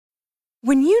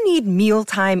When you need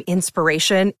mealtime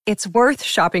inspiration, it's worth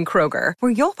shopping Kroger,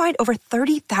 where you'll find over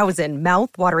 30,000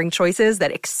 mouth-watering choices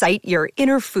that excite your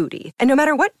inner foodie. And no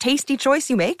matter what tasty choice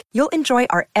you make, you'll enjoy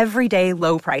our everyday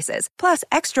low prices, plus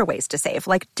extra ways to save,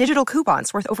 like digital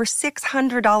coupons worth over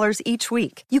 $600 each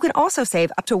week. You can also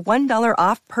save up to $1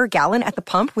 off per gallon at the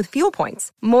pump with fuel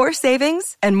points. More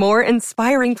savings and more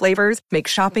inspiring flavors make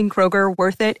shopping Kroger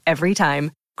worth it every time.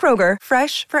 Kroger,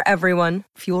 fresh for everyone.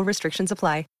 Fuel restrictions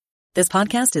apply. This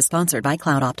podcast is sponsored by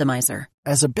Cloud Optimizer.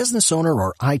 As a business owner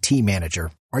or IT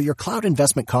manager, are your cloud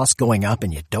investment costs going up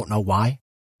and you don't know why?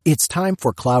 It's time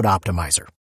for Cloud Optimizer.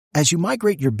 As you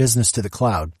migrate your business to the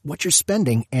cloud, what you're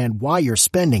spending and why you're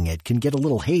spending it can get a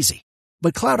little hazy.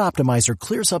 But Cloud Optimizer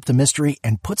clears up the mystery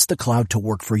and puts the cloud to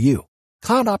work for you.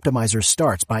 Cloud Optimizer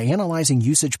starts by analyzing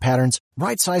usage patterns,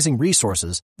 right-sizing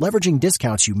resources, leveraging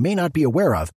discounts you may not be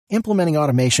aware of, implementing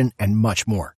automation, and much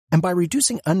more. And by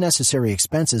reducing unnecessary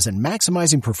expenses and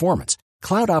maximizing performance,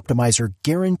 Cloud Optimizer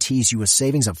guarantees you a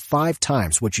savings of 5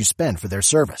 times what you spend for their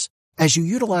service. As you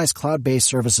utilize cloud-based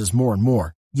services more and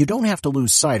more, you don't have to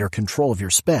lose sight or control of your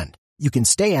spend. You can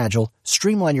stay agile,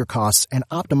 streamline your costs, and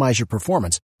optimize your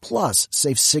performance, plus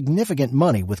save significant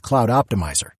money with Cloud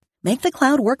Optimizer. Make the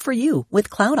cloud work for you with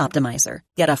Cloud Optimizer.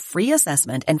 Get a free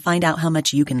assessment and find out how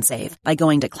much you can save by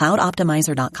going to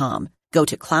cloudoptimizer.com. Go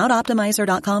to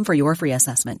cloudoptimizer.com for your free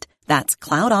assessment. That's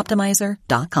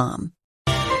cloudoptimizer.com.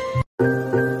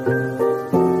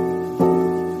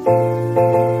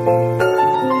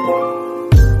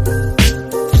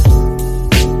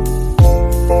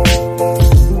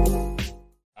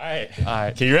 All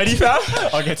right. Okay, you ready, fam?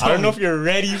 Okay, I don't know if you're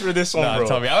ready for this one, bro.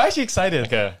 Tell me. I'm actually excited.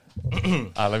 Okay.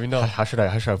 Let me know. How should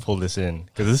I pull this in?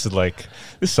 Because this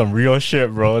is some real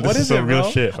shit, bro. This is some real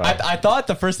shit, fam. I thought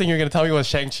the first thing you were going to tell me was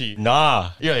Shang-Chi.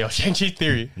 Nah. Yo, Shang-Chi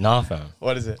theory. Nah, fam.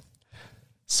 What is it?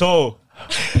 So.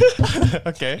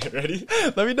 Okay. Ready?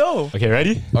 Let me know. Okay,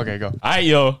 ready? Okay, go. All right,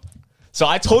 yo. So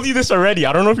I told you this already.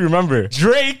 I don't know if you remember.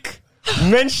 Drake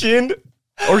mentioned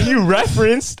or he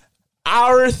referenced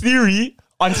our theory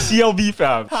on CLB,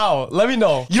 fam. How? Let me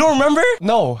know. You don't remember?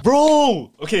 No.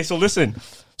 Bro. Okay, so listen.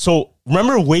 So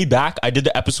remember way back, I did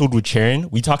the episode with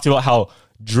Sharon. We talked about how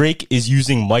Drake is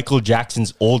using Michael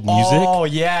Jackson's old music. Oh,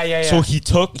 yeah. So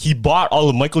he bought all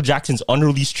of Michael Jackson's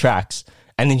unreleased tracks,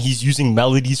 and then he's using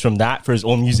melodies from that for his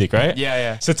own music, right?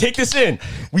 Yeah. So take this in.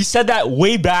 We said that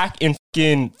way back in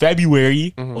fucking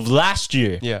February of last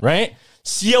year, right?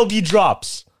 CLB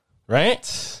drops,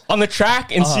 right? On the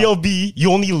track in CLB,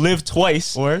 You Only Live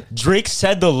Twice, Drake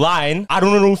said the line, I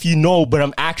don't know if you know, but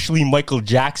I'm actually Michael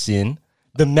Jackson.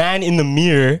 The man in the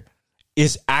mirror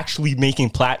is actually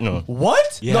making platinum.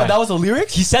 What? Yeah. No, that was a lyric?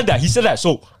 He said that.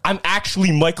 So I'm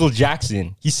actually Michael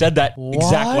Jackson. He said that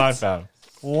exact line, fam.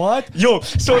 What? Yo,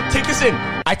 so take this in.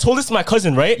 I told this to my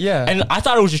cousin, right? Yeah. And I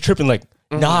thought I was just tripping, like,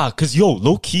 nah, because, yo,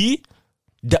 low-key,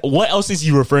 what else is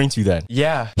he referring to then?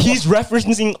 Yeah. He's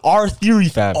referencing our theory,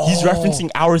 fam. He's referencing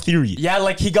our theory. Yeah,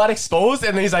 like he got exposed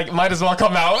and then he's like, might as well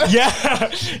come out.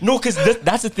 Yeah. No, because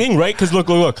that's the thing, right? Because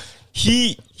look.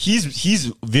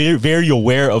 He's very, very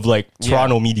aware of like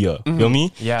Toronto media. You feel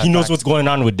me? Yeah. He knows what's going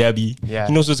on with Debbie. Yeah.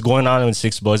 He knows what's going on with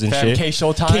Six Buzz and shit. K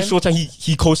Showtime.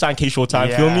 He co-signed K Showtime.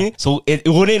 Yeah. Feel me? So it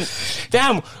wouldn't.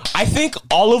 Damn. I think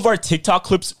all of our TikTok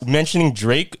clips mentioning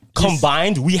Drake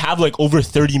combined, we have like over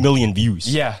 30 million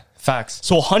views. Yeah. Facts.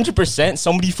 So 100%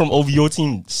 somebody from OVO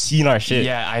team seen our shit.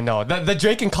 Yeah, I know. The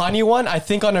Drake and Kanye one, I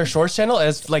think on our Shorts channel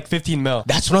is like 15 mil.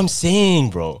 That's what I'm saying,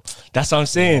 bro. That's what I'm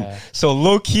saying. Yeah. So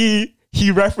low key,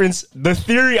 he referenced the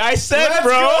theory I said,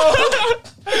 bro.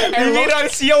 We made on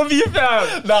CLB,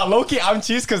 fam. Nah, low-key, I'm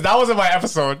cheesed because that wasn't my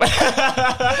episode.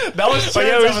 That was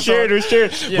Sharon's it was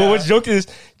Sharon. Yeah. But what's joke is,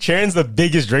 Sharon's the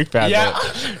biggest Drake fan. Yeah. Bro.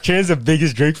 Sharon's the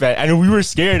biggest Drake fan. And we were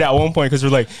scared at one point because we're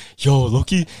like, yo,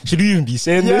 Loki, should we even be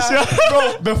saying this?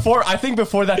 Bro, before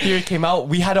that theory came out,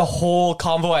 we had a whole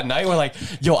convo at night. We're like,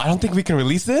 yo, I don't think we can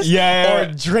release this. Yeah.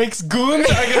 Or Drake's goons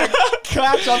are going to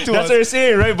catch up to us. That's what we're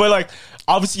saying, right? But like,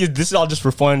 obviously, this is all just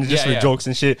for fun, just for jokes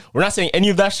and shit. We're not saying any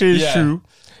of that shit is true.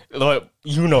 Like,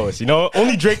 you know us, you know?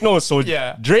 Only Drake knows. So,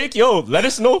 Drake, yo, let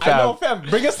us know, fam. I know, fam.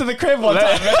 Bring us to the crib one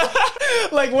time, man.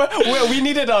 Like, we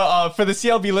needed for the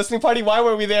CLB listening party. Why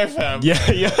were we there, fam?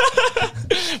 Yeah.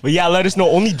 But yeah, let us know.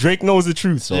 Only Drake knows the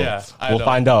truth. So, we'll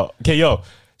find out. Okay, yo.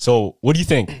 So, what do you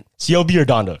think? CLB or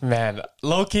Donda? Man,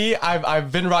 low-key,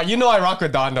 I've been rock. You know I rock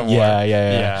with Donda more.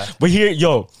 Yeah. But here,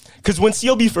 yo, because when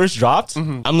CLB first dropped,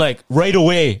 I'm like, right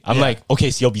away, like, okay,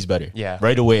 CLB's better. Yeah.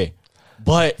 Right away.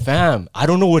 But fam, I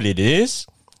don't know what it is.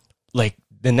 Like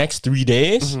the next 3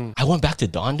 days, I went back to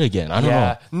Donda again. I don't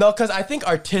know. No, because I think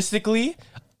artistically,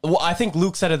 Well, I think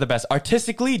Luke said it the best.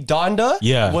 Artistically, Donda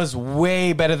was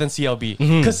way better than CLB.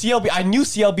 Because CLB, I knew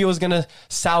CLB was gonna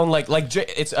sound like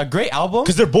it's a great album.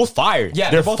 Because they're both fired. Yeah,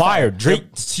 they're both fired.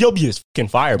 Drake, CLB is fucking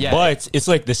fire, but it's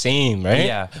like the same, right?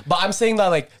 Yeah, but I'm saying that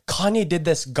like Kanye did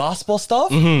this gospel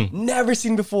stuff, never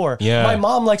seen before. Yeah, my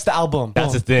mom likes the album.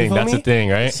 That's the thing. That's the thing,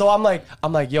 right? So I'm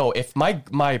like, yo, if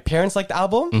my parents like the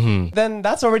album, then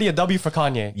that's already a W for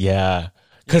Kanye. Yeah,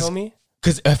 you feel me?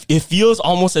 Because it feels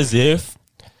almost as if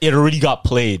it already got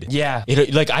played. Yeah.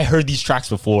 Like I heard these tracks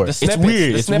before. It's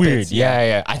weird. It's weird.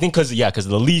 Yeah. I think because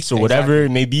the leaks or whatever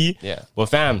it may be. Yeah. But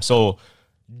fam, so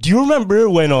do you remember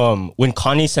when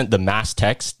Kanye sent the mass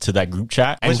text to that group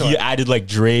chat and he added like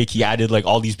Drake, he added like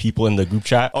all these people in the group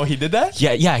chat? Oh, he did that?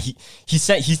 Yeah. He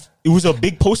sent it was a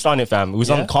big post on it, fam. It was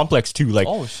on Complex too. Like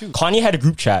Kanye had a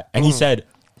group chat and he said,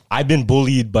 I've been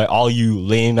bullied by all you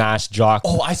lame ass jocks.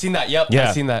 Oh, I seen that. Yep. Yeah.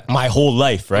 I seen that. My whole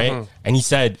life, right? And he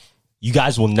said, you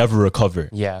guys will never recover.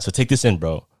 Yeah. So take this in,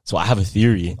 bro. So I have a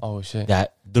theory. Oh, shit.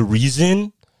 That the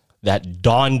reason that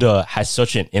Donda has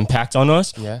such an impact on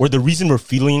us, or the reason we're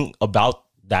feeling about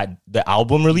the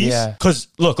album release, because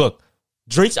look,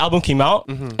 Drake's album came out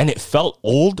and it felt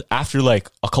old after like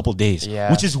a couple days,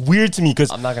 which is weird to me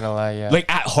because I'm not gonna lie,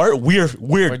 like at heart we're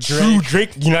true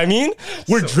Drake. You know what I mean?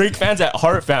 We're Drake fans at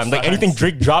heart, fam. Like anything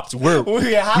Drake drops, we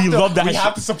love that. We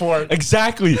have to support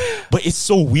exactly. But it's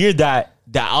so weird that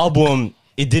the album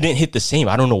it didn't hit the same.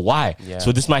 I don't know why.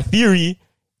 So this my theory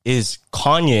is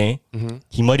Kanye.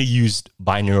 He might have used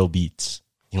binaural beats.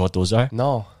 You know what those are?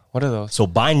 No. What are those? So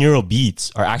binaural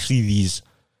beats are actually these.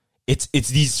 It's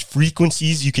these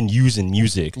frequencies you can use in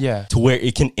music to where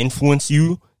it can influence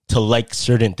you to like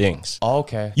certain things. Oh,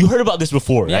 okay. You heard about this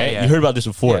before, right? Yeah. You heard about this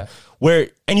before. Where,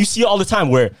 and you see it all the time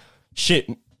where shit,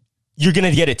 you're going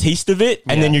to get a taste of it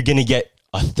and then you're going to get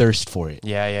a thirst for it.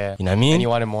 Yeah. You know what I mean? And you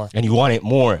want it more. And you want it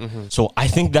more. So I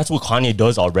think that's what Kanye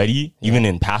does already, even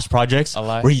in past projects,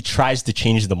 where he tries to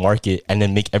change the market and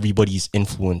then make everybody's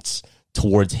influence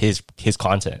towards his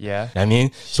content. Yeah. You know what I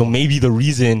mean? So maybe the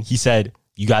reason he said,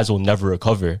 you guys will never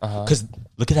recover. Because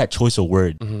look at that choice of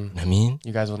word. You know what I mean?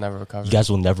 You guys will never recover. You guys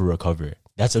will never recover.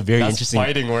 That's a very interesting.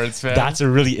 Fighting words, man. That's a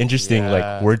really interesting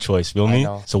like word choice. Feel me?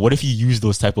 So what if you use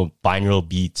those type of binaural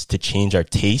beats to change our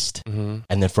taste, and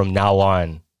then from now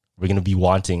on we're gonna be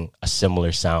wanting a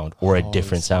similar sound or a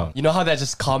different sound. You know how that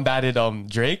just combated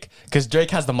Drake? Because Drake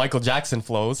has the Michael Jackson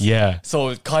flows. Yeah.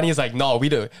 So Kanye's like, no, we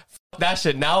do. That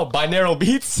shit now, binaural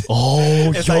beats.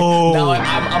 Oh, it's yo. like,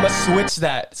 now I'm gonna switch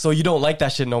that so you don't like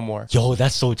that shit no more. Yo,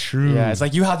 that's so true. Yeah, it's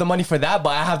like you have the money for that, but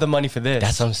I have the money for this.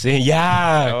 That's what I'm saying.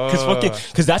 Yeah,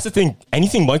 because that's the thing.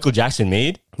 Anything Michael Jackson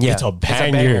made, it's a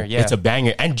banger. It's a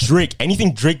banger. And Drake,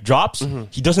 anything Drake drops,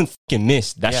 he doesn't fucking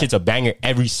miss. That shit's a banger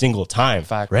every single time.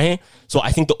 Fact. Right? So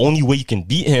I think the only way you can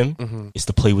beat him is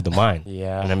to play with the mind.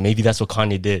 Yeah. And then maybe that's what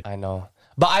Kanye did. I know.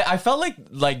 But I felt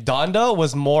like Donda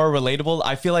was more relatable.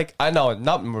 I feel like, I know,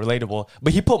 not relatable,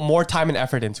 but he put more time and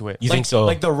effort into it. You think so?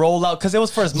 Like the rollout, because it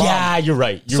was for his mom. Yeah, you're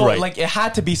right. So like it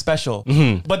had to be special.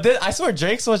 But then I swear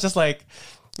Drake's was just like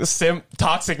simp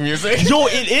toxic music. Yo,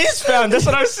 it is, fam. That's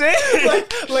what I'm saying.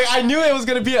 like I knew it was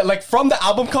gonna be like from the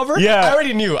album cover. Yeah, I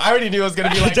already knew it was gonna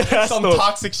be like some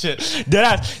toxic shit.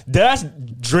 That's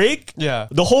Drake. Yeah,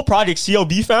 the whole project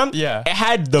CLB, fam. Yeah, it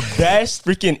had the best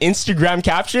freaking Instagram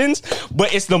captions,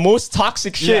 but it's the most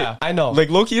toxic shit. Yeah, I know. Like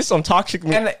low-key is some toxic.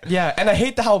 And I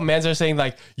hate how mans are saying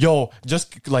like, yo,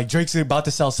 just like Drake's about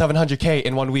to sell 700K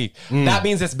in 1 week. That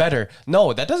means it's better.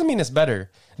 No, that doesn't mean it's better.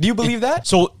 Do you believe that?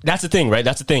 So that's the thing, right?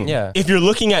 That's the thing. Yeah. If you're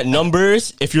looking at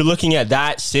numbers, if you're looking at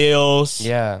that sales,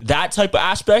 that type of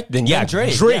aspect, then Drake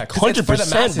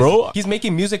 100%, bro. He's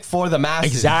making music for the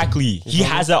masses. Exactly. He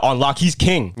has that on lock. He's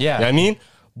king. Yeah. You know what I mean?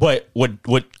 But what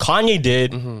Kanye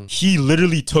did, he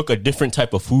literally took a different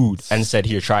type of food and said,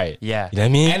 here, try it. Yeah. You know what I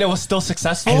mean? And it was still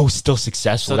successful? And it was still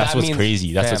successful. So that's what's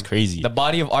crazy. That's what's crazy. The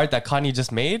body of art that Kanye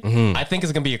just made, I think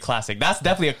is going to be a classic. That's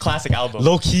definitely a classic album.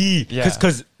 Low key.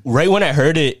 Because right when I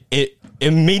heard it, it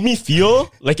made me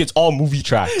feel like it's all movie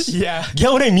tracks. Yeah.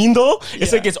 Get what I mean though?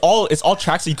 It's like it's all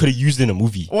tracks that you could have used in a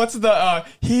movie. What's the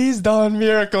he's done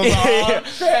miracles?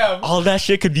 Fam. All that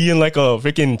shit could be in like a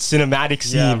freaking cinematic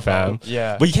scene, fam.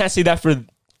 Yeah. But you can't say that for you know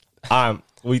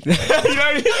what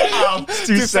I mean? It's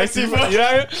too sexy, you know what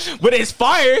I mean? But it's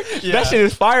fire. That shit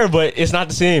is fire, but it's not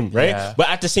the same, right? Yeah. But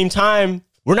at the same time,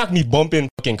 we're not gonna be bumping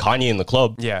fucking Kanye in the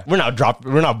club. Yeah. We're not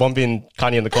bumping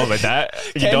Kanye in the club like that.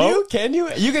 Can you?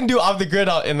 You can do off the grid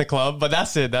out in the club, but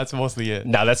that's it. That's mostly it.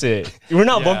 Nah, that's it. We're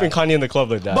not bumping Kanye in the club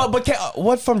like that. But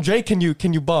what from Drake can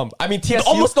you bump? I mean, TSU.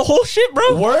 Almost the whole shit,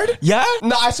 bro. Word? Yeah?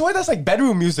 No, I swear that's like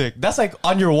bedroom music. That's like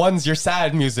on your ones, your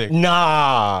sad music.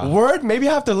 Nah. Word? Maybe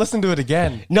I have to listen to it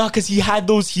again. Nah, because he had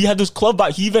those club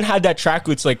vibes. He even had that track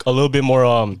with like a little bit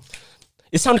more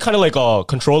it sounded kind of like a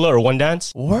Controller or One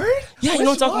Dance. Word? Yeah, you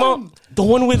know what I'm talking about? The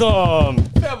one with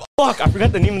fuck, I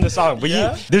forgot the name of the song. But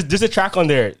there's a track on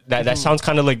there that sounds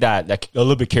kind of like that a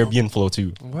little bit Caribbean flow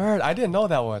too. Word, I didn't know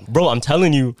that one. Bro, I'm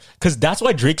telling you, because that's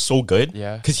why Drake's so good.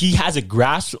 Yeah. Because he has a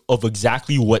grasp of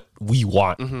exactly what we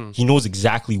want. He knows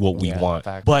exactly what we want.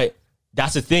 Fact. But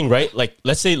that's the thing, right? Like,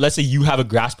 let's say you have a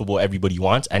grasp of what everybody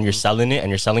wants and you're selling it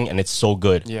and it's so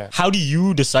good. Yeah. How do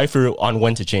you decipher on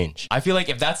when to change? I feel like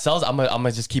if that sells, I'm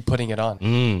gonna just keep putting it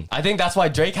on. I think that's why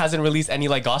Drake hasn't released any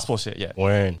like gospel shit yet.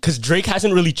 Because Drake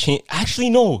hasn't really changed. Actually,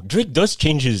 no. Drake does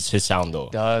change his sound though.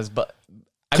 Does, but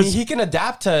I mean, he can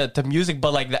adapt to music,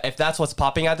 but like if that's what's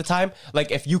popping at the time,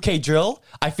 like if UK drill,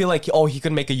 I feel like he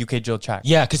could make a UK drill track.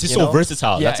 Yeah, because he's so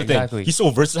versatile. Yeah, that's the exactly. thing. He's so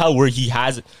versatile where he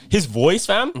has his voice,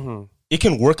 fam. It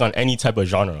can work on any type of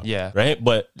genre. Yeah. Right?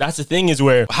 But that's the thing is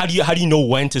where how do you know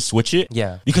when to switch it?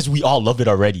 Yeah. Because we all love it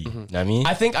already. You know what I mean?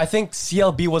 I think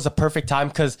CLB was a perfect time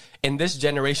because in this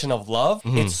generation of love,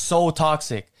 it's so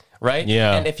toxic, right?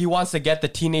 Yeah. And if he wants to get the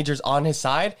teenagers on his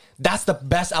side, that's the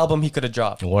best album he could have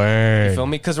dropped. Word. You feel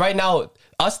me? Because right now,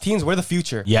 us teens, we're the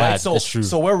future. Yeah, right? that's true.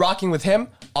 So we're rocking with him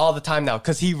all the time now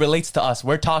because he relates to us.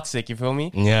 We're toxic, you feel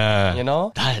me? Yeah. You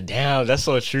know? God damn, that's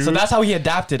so true. So that's how he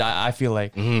adapted, I feel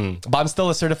like. But I'm still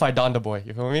a certified Donda boy,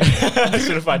 you feel me?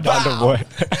 Certified Donda boy.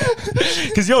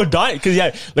 Because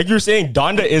like you were saying,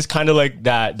 Donda is kind of like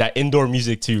that indoor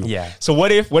music too. Yeah. So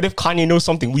what if Kanye knows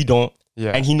something we don't?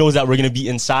 Yeah. And he knows that we're gonna be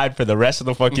inside for the rest of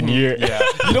the fucking year. Yeah.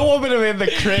 You know what would have been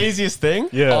the craziest thing?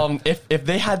 Yeah. If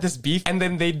they had this beef and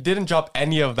then they didn't drop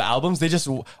any of the albums, they just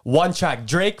one track,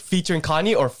 Drake featuring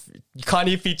Kanye or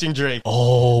Kanye featuring Drake.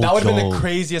 Oh, that would have been the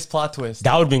craziest plot twist.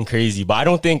 That would have been crazy, but I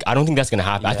don't think that's gonna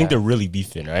happen. I think they're really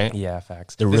beefing, right? Yeah,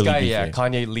 facts. They're really beefing.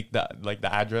 Kanye leaked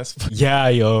the address. Yeah,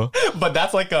 yo. But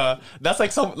that's what do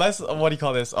you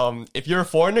call this? If you're a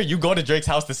foreigner, you go to Drake's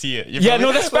house to see it. Yeah,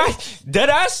 no, that's fact.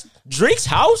 Deadass. Drake's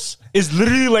house is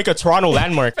literally like a Toronto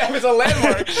landmark. Fam, it's a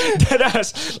landmark.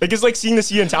 Deadass. Like it's like seeing the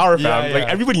CN Tower, fam. Yeah. Like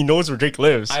everybody knows where Drake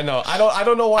lives. I know. I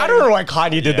don't know why. I don't know why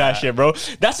Kanye did that shit, bro.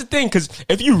 That's the thing, because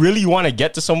if you really want to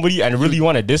get to somebody and really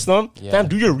want to diss them, fam,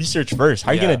 do your research first.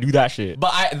 How you gonna do that shit?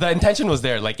 But the intention was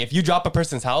there. Like if you drop a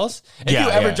person's house, if you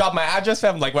ever drop my address,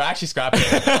 fam, like we're actually scrapping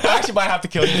it. I actually might have to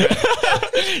kill you.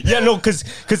 Yeah, no, because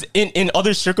in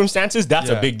other circumstances, that's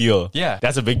a big deal. Yeah.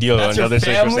 That's a big deal That's in your other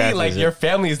family, circumstances. like your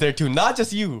family is there too, not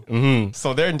just you.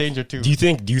 So they're in danger too. Do you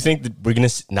think that we're gonna?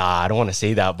 Nah, I don't want to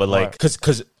say that, but like,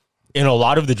 because in a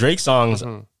lot of the Drake songs,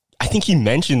 I think he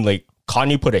mentioned like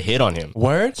Kanye put a hit on him.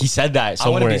 Word? He said that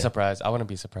somewhere. I wouldn't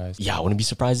be surprised. Yeah, I wouldn't be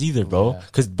surprised either, bro.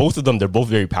 Because both of them, they're both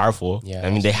very powerful. Yeah, I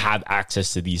mean, they have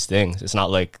access to these things. It's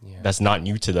not like that's not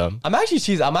new to them. I'm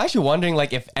actually wondering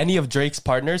like if any of Drake's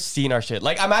partners seen our shit.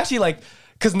 Like I'm actually like,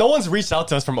 because no one's reached out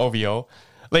to us from OVO.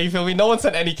 Like, you feel me? No one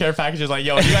sent any care packages like,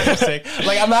 yo, you guys are sick.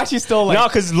 Like, I'm actually still like... No,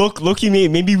 because look,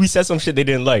 maybe we said some shit they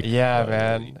didn't like. Yeah,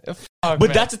 man.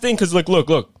 But that's the thing, because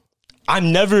look.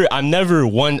 I'm never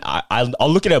one... I'll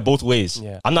look at it both ways.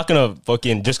 Yeah. I'm not going to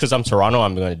fucking... Just because I'm Toronto,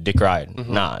 I'm going to dick ride.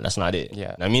 Nah, that's not it.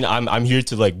 Yeah. I mean, I'm here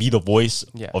to, like, be the voice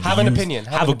of have the an youth, opinion.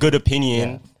 Have a good opinion.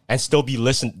 Yeah. And still be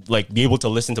able to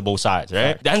listen to both sides,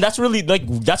 right? And that's really, like,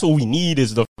 that's what we need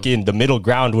is the middle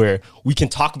ground where we can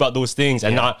talk about those things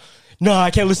and not... No,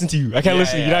 I can't listen to you. I can't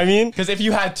listen to you. You know what I mean? Because if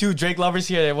you had two Drake lovers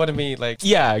here, it wouldn't be like...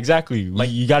 Yeah, exactly. Like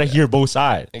you got to hear both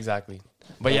sides. Exactly.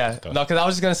 But yeah, no, because I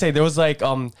was just going to say, there was like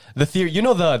the theory, you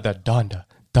know the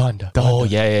Donda. Oh,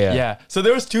 yeah. Yeah. So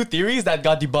there was two theories that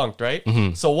got debunked,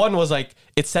 right? So one was like,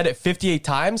 it said it 58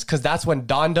 times because that's when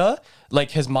Donda, like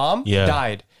his mom,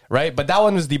 died. Right, but that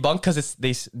one was debunked because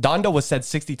Donda was said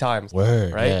 60 times.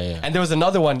 Word, right? Yeah. And there was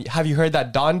another one. Have you heard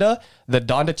that the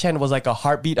Donda chant was like a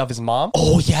heartbeat of his mom?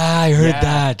 Oh yeah, I heard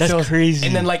that. That's crazy.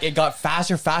 And then like it got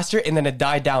faster, and then it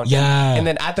died down. Yeah. And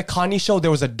then at the Kanye show there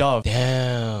was a dove.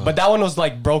 Damn. But that one was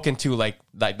like broken too. Like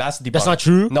that's debunked. That's not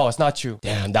true? No, it's not true.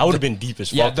 Damn, that would have been deep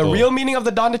as fuck. Yeah, the real meaning of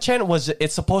the Donda chant was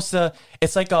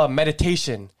it's like a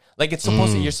meditation. Like it's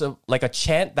supposed to like a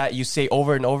chant that you say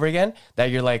over and over again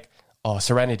that you're like,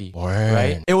 Serenity,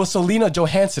 right? It was Selena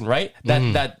Johansson, right?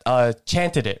 That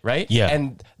chanted it, right? Yeah.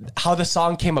 And how the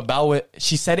song came about,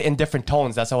 she said it in different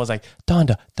tones. That's why I was like,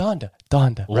 Donda, Donda,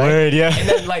 Donda. Right? Word, yeah. And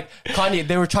then like Kanye,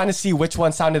 they were trying to see which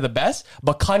one sounded the best,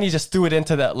 but Kanye just threw it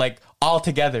into the like all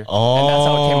together. Oh. And that's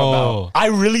how it came about. I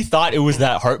really thought it was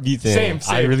that heartbeat thing.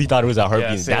 Same. I really thought it was that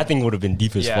heartbeat. Yeah, that thing would have been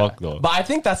deep as fuck though. But I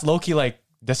think that's low-key like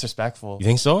disrespectful. You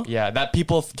think so? Yeah, that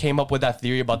people came up with that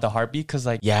theory about the heartbeat because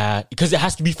like... Yeah, because it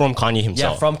has to be from Kanye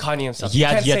himself. Yeah, from Kanye himself. He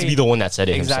had to be the one that said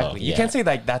it exactly. himself. You can't say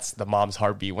like that's the mom's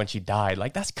heartbeat when she died.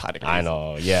 Like that's kind of crazy. I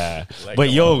know, yeah. Like, but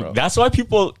yo, that's why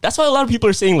a lot of people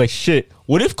are saying like, shit,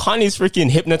 what if Kanye's freaking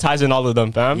hypnotizing all of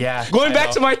them, fam? Yeah. Going back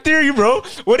to my theory, bro.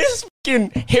 What if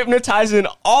freaking hypnotizing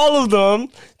all of them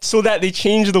so that they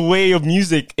change the way of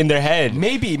music in their head?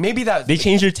 Maybe that... They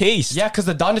change their taste. Yeah, because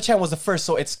the Donda chant was the first,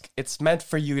 so it's meant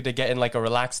for you to get in like a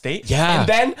relaxed state. Yeah. And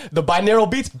then the binaural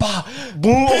beats, bah,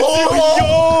 Boom.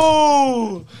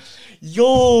 Oh,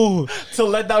 yo. to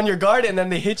let down your guard, and then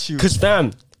they hit you. Because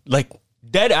fam, like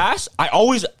dead ass,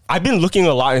 I've been looking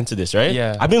a lot into this, right?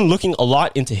 Yeah. I've been looking a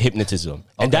lot into hypnotism.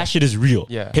 And that shit is real.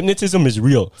 Yeah. Hypnotism is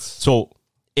real. So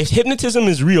if hypnotism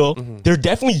is real, they're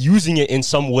definitely using it in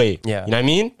some way. Yeah. You know what I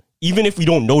mean? Even if we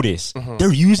don't notice,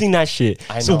 they're using that shit.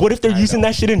 So what if they're using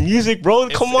that shit in music, bro?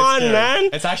 Come on, scary. man.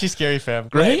 It's actually scary, fam.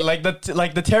 Right? Like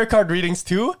the tarot card readings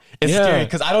too. It's scary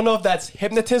because I don't know if that's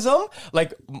hypnotism.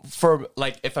 Like for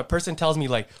like if a person tells me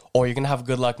like, oh, you're gonna have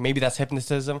good luck, maybe that's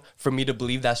hypnotism for me to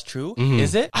believe that's true.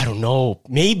 Is it? I don't know.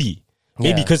 Maybe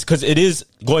because it is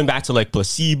going back to like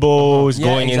placebos,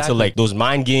 going into like those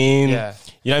mind games. Yeah.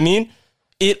 You know what I mean?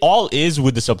 It all is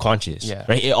with the subconscious,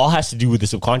 right? It all has to do with the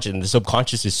subconscious, and the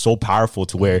subconscious is so powerful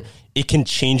to where it can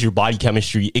change your body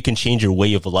chemistry, it can change your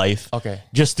way of life,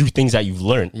 just through things that you've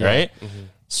learned, right?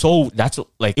 So that's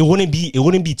like it wouldn't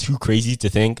be too crazy to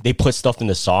think they put stuff in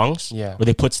the songs, or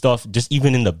they put stuff just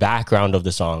even in the background of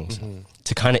the songs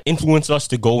to kind of influence us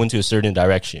to go into a certain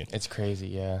direction. It's crazy,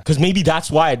 yeah. Because maybe that's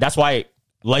why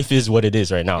life is what it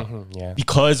is right now,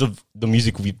 because of the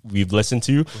music we've listened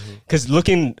to. Because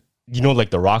looking. You know, like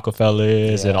the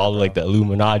Rockefellers and all like the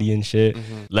Illuminati and shit.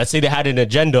 Let's say they had an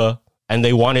agenda and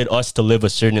they wanted us to live a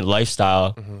certain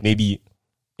lifestyle, maybe,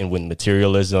 and with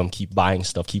materialism, keep buying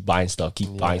stuff. So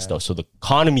the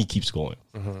economy keeps going.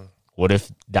 What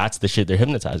if that's the shit they're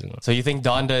hypnotizing on? So you think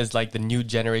Donda is like the new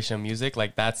generation of music?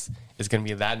 Like is gonna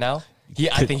be that now?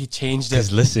 I think he changed it.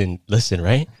 Because listen,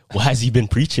 right? What has he been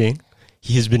preaching?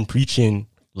 He has been preaching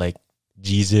like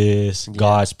Jesus,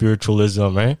 God,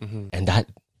 spiritualism, right? And that.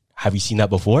 Have you seen that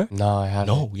before? No, I haven't.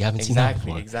 No, we haven't seen that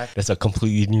before. Exactly. That's a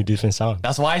completely new, different sound.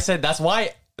 That's why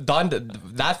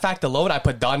Donda, that fact alone, I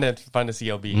put Donda in front of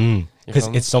CLB. Because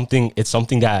it's something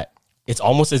that, it's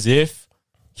almost as if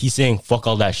he's saying, fuck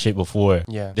all that shit before.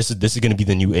 Yeah. This is going to be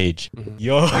the new age.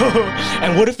 Yo.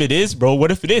 And what if it is, bro? What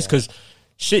if it is? Because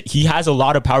shit, he has a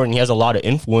lot of power and he has a lot of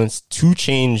influence to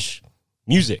change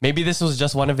music. Maybe this was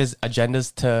just one of his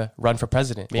agendas to run for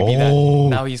president. Maybe that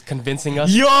now he's convincing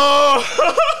us. Yo!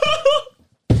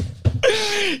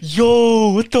 Yo,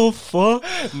 what the fuck?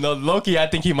 No, Loki, I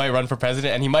think he might run for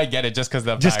president and he might get it just because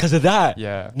of that.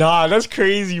 Yeah. Nah, that's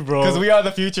crazy, bro. Because we are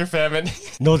the future, fam.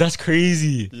 No, that's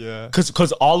crazy. Yeah.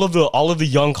 Because all of the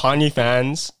young Kanye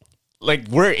fans, like,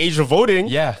 we're age of voting.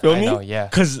 Yeah, feel me? I know, yeah.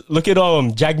 Because look at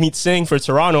Jagmeet Singh for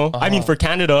Toronto. I mean, for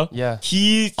Canada. Yeah.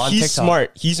 He's smart.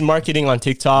 He's marketing on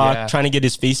TikTok, trying to get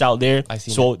his face out there.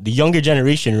 So the younger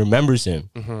generation remembers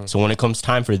him. So when it comes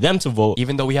time for them to vote,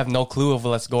 even though we have no clue of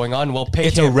what's going on, we'll pick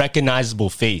it's him. a recognizable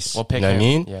face. We'll pick you know him. what I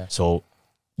mean? Yeah. So,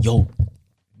 yo,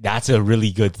 that's a really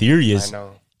good theory. I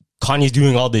know. Kanye's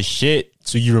doing all this shit,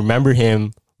 so you remember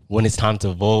him when it's time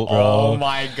to vote, bro. Oh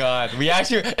my God.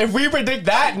 If we predict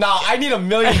that, I need 1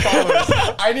 million followers.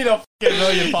 I need a fucking 1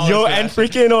 million followers. Yo, and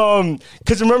freaking,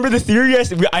 because remember the theory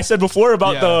I said before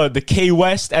about the K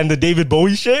West and the David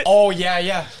Bowie shit? Oh,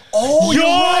 yeah. Oh, yo,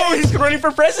 right. He's running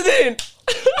for president.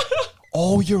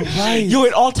 Oh, you're right. Yo,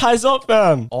 it all ties up,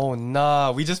 fam. Oh,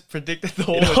 nah. We just predicted the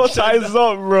whole It all ties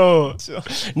up, bro.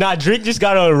 Nah, Drake just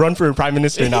gotta run for prime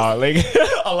minister now. Like,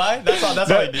 a lie? That's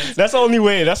all he needs. That's the only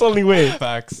way. That's the only way.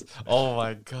 Facts. Oh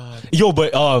my God. Yo,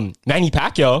 but Manny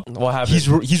Pacquiao, what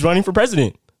happened? He's running for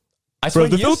president. For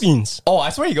the Philippines. Oh, I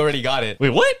swear he already got it.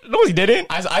 Wait, what? No, he didn't.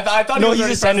 I thought no, he's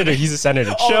a senator. He's a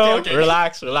senator. Chill, okay.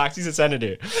 relax. He's a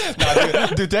senator. Nah,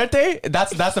 Duterte,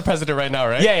 that's the president right now,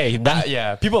 right?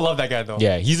 Yeah. People love that guy though.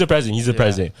 Yeah, he's the president.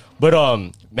 President. But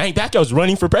Manny Pacquiao's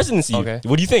running for presidency. Okay.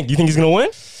 What do you think? Do you think he's gonna win?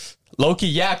 Low-key,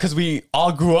 yeah, because we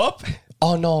all grew up.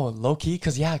 Oh no, low-key,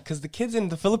 because the kids in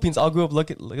the Philippines all grew up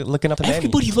looking up to Manny.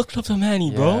 Everybody looked up to Manny,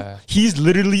 bro. Yeah. He's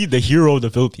literally the hero of the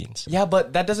Philippines. Yeah,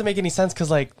 but that doesn't make any sense because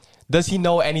like Does he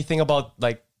know anything about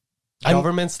like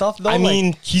government stuff though? I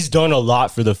mean, he's done a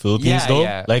lot for the Philippines though.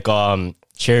 Yeah. Like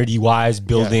charity wise,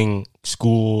 building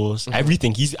schools,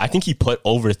 everything. I think he put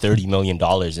over $30 million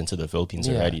into the Philippines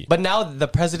already. But now the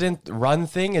president run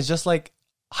thing is just like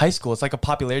high school. It's like a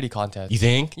popularity contest. You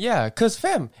think? Yeah, because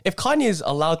fam, if Kanye's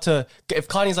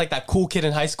like that cool kid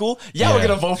in high school, we're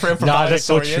gonna vote for him for that's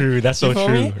so true. That's so true,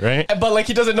 me? Right? But like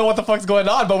he doesn't know what the fuck's going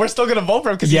on, but we're still gonna vote for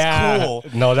him because he's cool.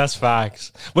 No, that's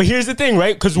facts. But here's the thing,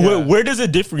 right? Because where does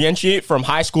it differentiate from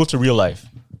high school to real life?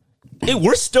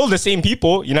 We're still the same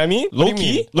people, you know what I mean? Low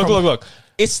key. Look.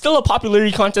 It's still a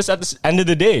popularity contest at the end of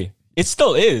the day. It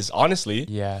still is, honestly.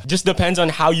 Yeah. Just depends on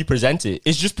how you present it.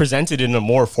 It's just presented in a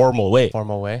more formal way.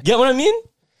 Get what I mean?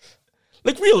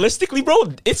 Like, realistically,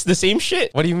 bro, it's the same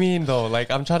shit. What do you mean, though? Like,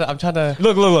 I'm trying to...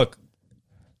 Look.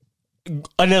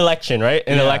 An election, right?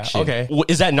 An election. Okay.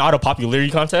 Is that not a popularity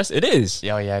contest? It is.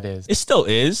 Yeah, it is. It still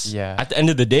is. Yeah. At the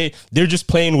end of the day, they're just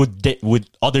playing with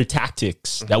other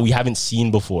tactics that we haven't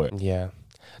seen before. Yeah.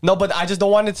 No, but I just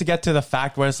don't want it to get to the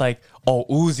fact where it's like, oh,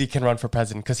 Uzi can run for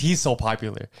president because he's so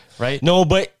popular, right? No,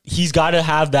 but he's got to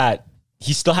have that.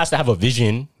 He still has to have a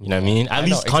vision. You know what I mean? At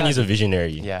least Kanye's a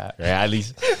visionary. Yeah. Right? At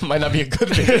least. Might not be a good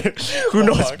thing. Who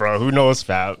knows, bro? Who knows,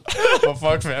 fam? Well,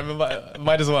 fuck, fam.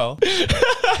 Might as well.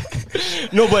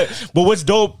 No, but what's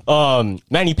dope,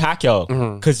 Manny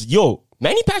Pacquiao. Because,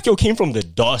 Manny Pacquiao came from the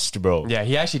dust, bro. Yeah,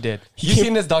 he actually did. You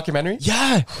seen this documentary?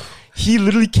 Yeah. He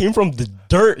literally came from the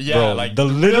dirt, bro. Like the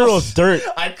literal dirt.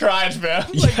 I cried, man.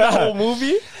 Like the whole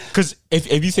movie. Because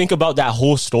if you think about that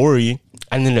whole story,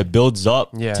 and then it builds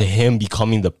up to him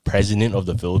becoming the president of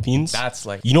the Philippines. That's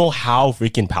like... You know how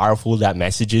freaking powerful that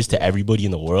message is to everybody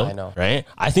in the world? I know. Right?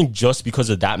 I think just because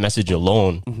of that message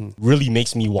alone really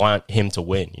makes me want him to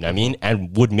win. You know what I mean?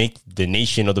 And would make the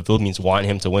nation of the Philippines want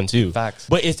him to win too. Facts.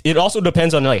 But it also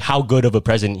depends on like how good of a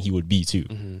president he would be too.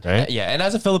 Right? Yeah. And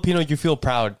as a Filipino, you feel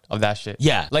proud of that shit.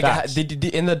 Yeah. Like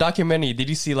in the documentary, did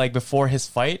you see like before his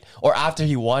fight or after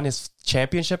he won his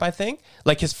championship, I think?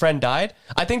 Like his friend died.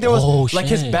 I think there was like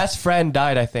his best friend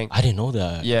died, I think. I didn't know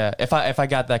that. Yeah, if I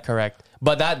got that correct.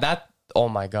 But that oh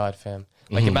my God, fam.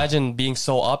 Like imagine being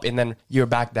so up and then you're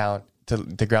back down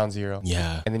to ground zero.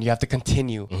 Yeah. And then you have to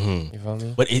continue. You feel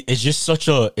me? But it's just such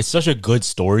a good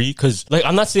story because like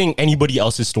I'm not saying anybody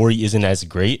else's story isn't as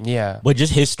great. Yeah. But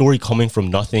just his story coming from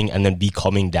nothing and then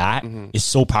becoming that is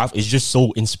so powerful. It's just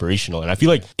so inspirational. And I feel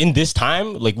like in this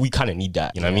time, like we kind of need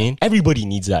that. You know what I mean? Everybody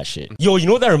needs that shit. Yo, you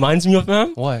know what that reminds me of,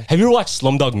 man? What? Have you ever watched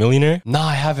Slumdog Millionaire? No,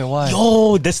 I haven't. Why?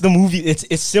 Yo, that's the movie.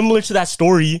 It's similar to that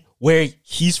story where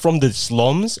he's from the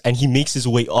slums and he makes his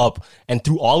way up. And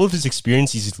through all of his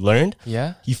experiences he's learned,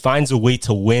 he finds a way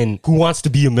to win Who Wants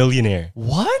to Be a Millionaire.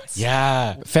 What?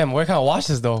 Yeah. Fam, where can I watch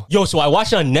this though? Yo, so I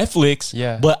watched it on Netflix,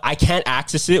 but I can't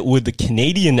access it with the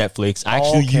Canadian Netflix. I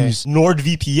actually use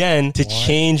NordVPN to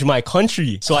change my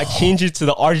country. So I changed it to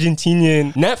the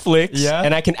Argentinian Netflix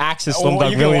and I can access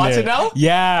Slumdog Millionaire. You can watch it now?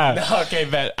 Yeah. Okay,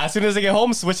 bet. As soon as I get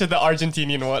home, switch to the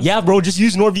Argentinian one. Yeah, bro, just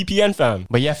use NordVPN, fam.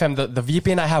 But yeah, fam, the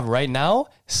VPN I have right now,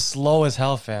 slow as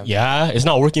hell, fam. Yeah, it's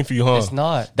not working for you, huh? It's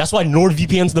not. That's why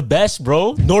NordVPN's the best,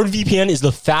 bro. NordVPN is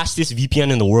the fastest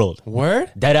VPN in the world. Word?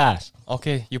 Dead ass.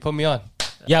 Okay, you put me on.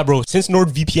 Yeah, bro. Since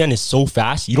NordVPN is so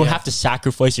fast, you don't have to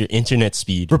sacrifice your internet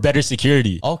speed for better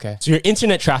security. Okay. So your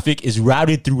internet traffic is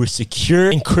routed through a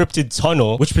secure, encrypted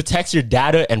tunnel, which protects your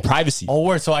data and privacy. Oh,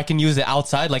 word. So I can use it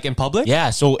outside, like in public? Yeah.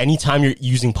 So anytime you're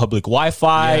using public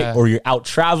Wi-Fi or you're out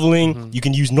traveling, you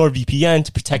can use NordVPN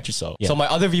to protect yourself. Yeah. So my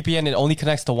other VPN, it only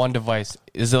connects to one device.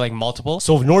 Is it like multiple?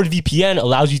 So NordVPN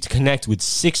allows you to connect with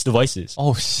 6 devices.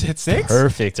 Oh, shit, 6?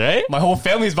 Perfect, right? My whole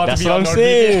family's about to be on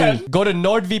NordVPN. Go to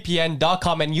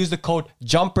nordvpn.com and use the code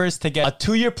JUMPERS to get a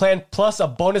 2-year plan plus a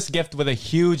bonus gift with a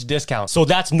huge discount. So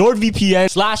that's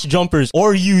NordVPN/Jumpers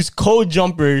or use code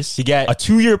JUMPERS to get a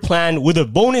 2-year plan with a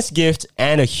bonus gift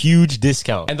and a huge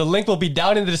discount. And the link will be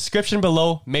down in the description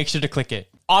below. Make sure to click it.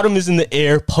 Autumn is in the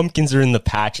air, pumpkins are in the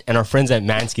patch, and our friends at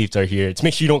Manscaped are here to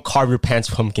make sure you don't carve your pants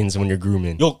pumpkins when you're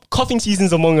grooming. Yo, cuffing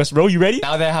season's among us, bro. You ready?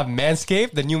 Now that I have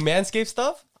Manscaped, the new Manscaped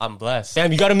stuff, I'm blessed.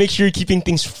 Damn, you gotta make sure you're keeping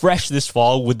things fresh this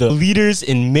fall with the leaders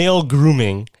in male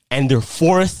grooming and their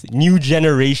 4th new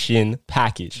generation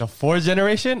package. The 4th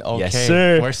generation? Okay. Yes,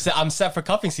 sir. I'm set for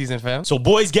cuffing season, fam. So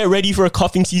boys, get ready for a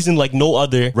cuffing season like no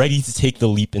other. Ready to take the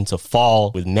leap into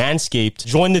fall with Manscaped.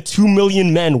 Join the 2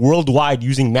 million men worldwide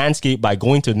using Manscaped by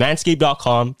going to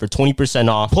manscaped.com for 20%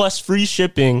 off plus free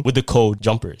shipping with the code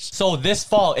JUMPERS. So this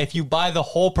fall, if you buy the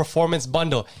whole performance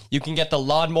bundle, you can get the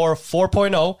Lawnmower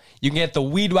 4.0, you can get the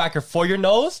Weed Whacker for your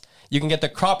nose, you can get the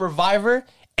Crop Reviver,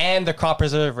 and the crop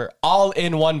preserver all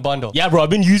in one bundle. Yeah, bro.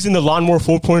 I've been using the Lawnmower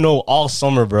 4.0 all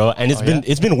summer, bro, and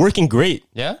it's been working great.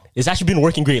 Yeah, it's actually been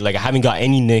working great. Like I haven't got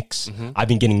any nicks. I've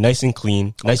been getting nice and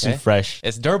clean, nice and fresh.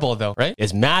 It's durable though, right?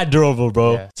 It's mad durable,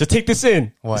 bro. Yeah. So take this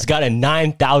in. What? It's got a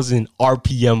 9,000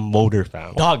 RPM motor,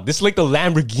 fam. Dog, this is like the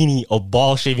Lamborghini of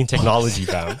ball shaving technology,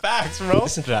 fam. Facts, bro.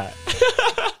 Listen to that.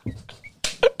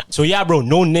 So yeah, bro,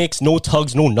 no nicks, no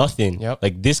tugs, no nothing. Yep.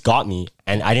 Like this got me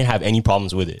and I didn't have any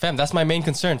problems with it. Fam, that's my main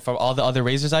concern for all the other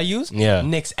razors I use. Yeah.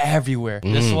 Nicks everywhere.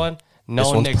 This one, no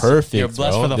this one's nicks. Perfect, You're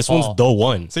blessed bro. for the this fall. one's the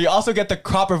one. So you also get the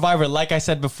crop reviver, like I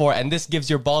said before, and this gives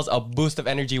your balls a boost of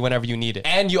energy whenever you need it.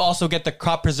 And you also get the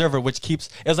crop preserver, which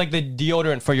it's like the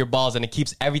deodorant for your balls, and it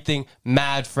keeps everything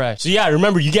mad fresh. So yeah,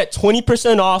 remember, you get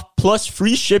 20% off plus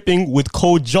free shipping with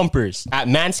code JUMPERS at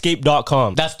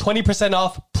manscaped.com. That's 20%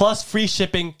 off plus free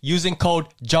shipping using code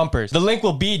JUMPERS. The link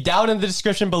will be down in the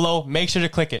description below. Make sure to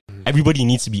click it. Everybody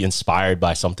needs to be inspired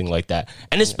by something like that.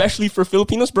 And especially for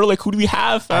Filipinos, bro, like who do we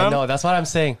have, fam? I know, that's what I'm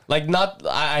saying. Like,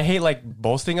 I hate like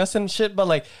boasting us and shit, but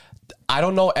like, I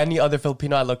don't know any other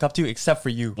Filipino I look up to except for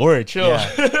you. Word, chill.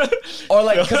 Yeah. Or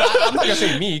like, because I'm not gonna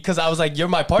say me, because I was like, you're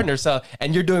my partner, so,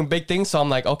 and you're doing big things, so I'm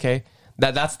like, okay,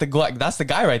 that's the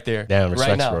guy right there. Damn, respect,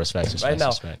 right now. bro, respect, right now.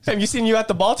 Respect. Have you seen you at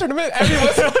the ball tournament?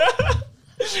 Everyone's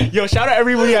Yo, shout out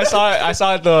everybody I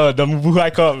saw at the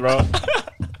Mubuhay Cup, bro.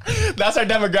 That's our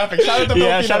demographic. Shout out to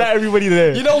Filipinos. Shout out everybody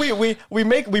there. You know,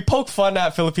 we poke fun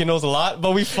at Filipinos a lot,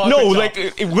 but we fuck no, with like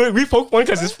we poke fun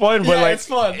because it's fun, but like it's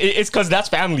fun. It's because that's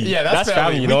family. Yeah, that's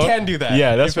family. You know? We can do that.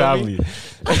 Yeah, that's family.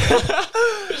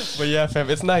 But yeah,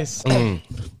 fam, it's nice.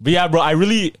 But yeah, bro,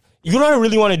 you know what I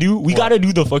really want to do? We got to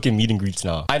do the fucking meet and greets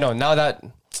now. I know, now that,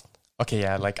 okay,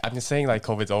 yeah, like I'm just saying like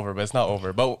COVID's over, but it's not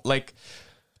over. But like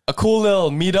a cool little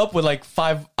meetup with like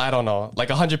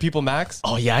 100 people max.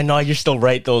 Oh yeah, I know you're still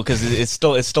right though, because it's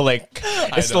still like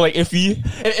iffy.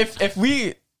 If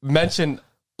we mention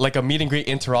like a meet and greet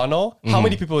in Toronto, how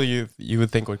many people you would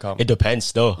think would come? It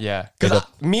depends though. Yeah, because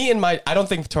I don't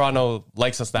think Toronto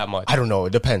likes us that much. I don't know.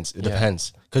 It depends. It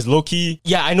depends. Because low key,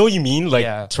 yeah, I know what you mean.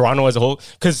 Like Toronto as a whole,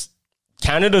 because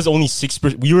Canada's only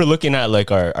 6%. We were looking at like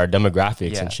our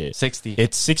demographics and shit. 60.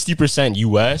 It's 60%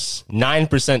 US,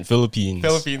 9% Philippines.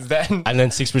 Then. And then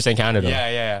 6% Canada.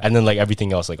 Yeah. And then like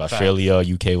everything else, like Australia,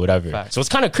 UK, whatever. Fact. So it's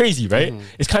kind of crazy, right?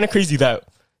 It's kind of crazy that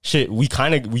shit, we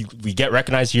get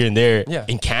recognized here and there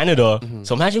in Canada.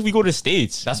 So imagine if we go to the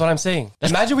States. That's what I'm saying.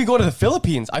 Imagine we go to the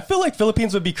Philippines. I feel like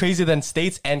Philippines would be crazier than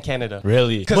States and Canada.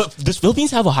 Really? But does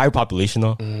Philippines have a higher population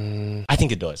though? I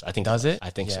think it does. Does it? I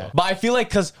think so. But I feel like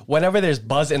because whenever there's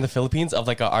buzz in the Philippines of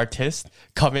like an artist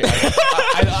coming,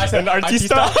 I said an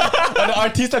artista? When an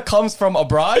artista comes from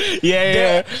abroad,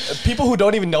 people who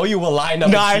don't even know you will line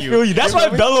up. Nah, I feel you. That's why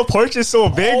Bella Porch is so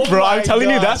big, bro. I'm telling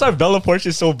you, that's why Bella Porch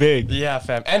is so big. Yeah,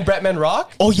 fam. And Bretman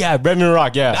Rock. Oh yeah, Bretman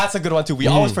Rock. Yeah, that's a good one too. We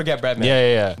always forget Bretman.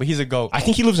 Yeah. But he's a goat. I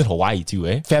think he lives in Hawaii too,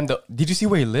 eh? Fam, did you see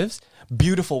where he lives?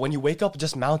 Beautiful. When you wake up,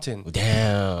 just mountain.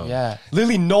 Damn. Yeah.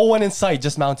 Literally no one in sight,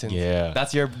 just mountains. Yeah.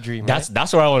 That's your dream. Right?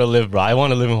 That's where I want to live, bro. I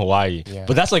want to live in Hawaii. Yeah.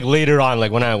 But that's like later on,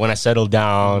 like when I settle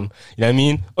down. You know what I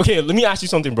mean? Okay, let me ask you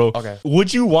something, bro. Okay.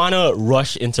 Would you want to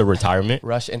rush into retirement?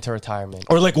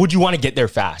 Or like, would you want to get there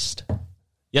fast?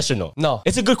 Yes or no? No.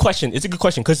 It's a good question.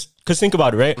 Because think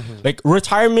about it, right? Like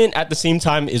retirement at the same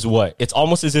time is what? It's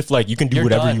almost as if like you can do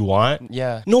whatever you want.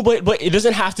 Yeah. No, but it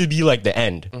doesn't have to be like the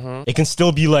end. It can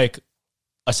still be like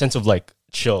a sense of like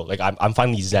chill. Like I'm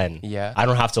finally zen. Yeah. I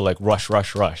don't have to like rush. Word.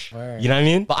 You know what I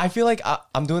mean? But I feel like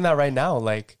I'm doing that right now.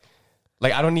 Like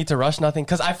I don't need to rush nothing.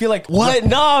 Cause I feel like what?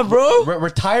 Nah, bro.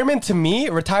 Retirement to me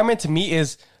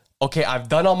is okay. I've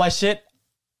done all my shit.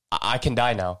 I can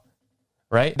die now.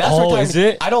 Right? That's retirement. Is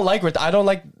it? I don't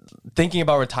like thinking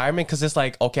about retirement because it's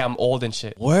like, okay, I'm old and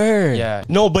shit. Word. Yeah.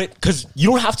 No, but because you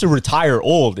don't have to retire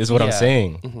old is what I'm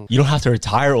saying. You don't have to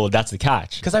retire old. That's the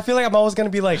catch. Because I feel like I'm always going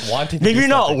to be like wanting to maybe you're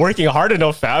not working hard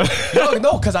enough, fam.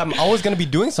 No, because I'm always going to be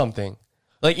doing something.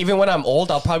 Like even when I'm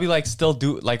old, I'll probably like still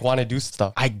want to do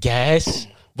stuff. I guess.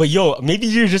 But yo, maybe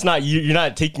you're just not you're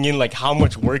not taking in like how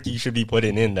much work you should be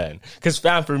putting in then. Because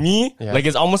fam, for me, like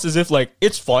it's almost as if like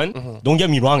it's fun. Don't get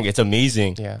me wrong, it's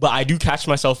amazing. Yeah. But I do catch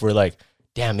myself where like,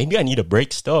 damn, maybe I need a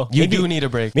break still. You do need a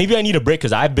break. Maybe I need a break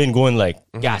because I've been going like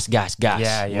gas.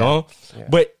 Yeah. You know? Yeah.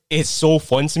 But it's so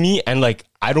fun to me, and like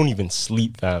I don't even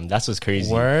sleep, fam. That's what's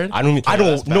crazy. Word? I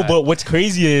don't know. But what's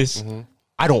crazy is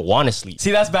I don't want to sleep. See,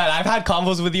 that's bad. I've had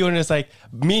convos with you and it's like,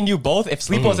 me and you both, if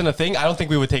sleep wasn't a thing, I don't think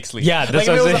we would take sleep. Yeah, that's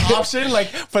like what if I'm it was saying. an option, like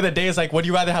for the day, it's like, would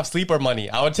you rather have sleep or money?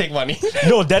 I would take money.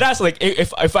 No, deadass, like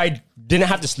if I didn't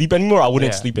have to sleep anymore, I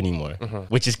wouldn't sleep anymore,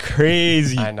 which is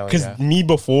crazy. I know, because me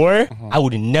before, I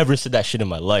would have never said that shit in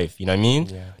my life. You know what I mean?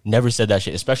 Yeah. Never said that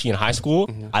shit, especially in high school.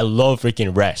 I love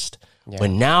freaking rest. Yeah.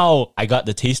 But now I got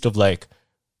the taste of like,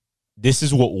 this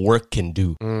is what work can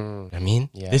do. I mean,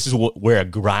 this is where a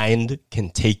grind can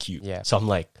take you. Yeah. So I'm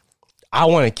like, I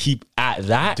want to keep at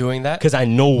that. Doing that? Because I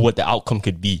know what the outcome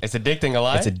could be. It's addicting a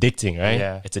lot. It's addicting, right?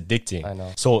 Yeah. It's addicting. I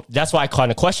know. So that's why I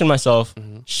kind of question myself,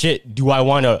 shit, do I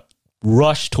want to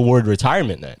rush toward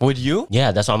retirement then? Would you?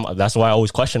 Yeah, that's why I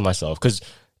always question myself. Because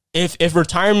if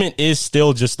retirement is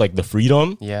still just like the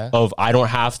freedom of I don't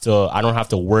have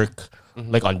to work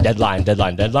like on deadline,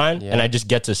 and I just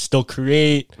get to still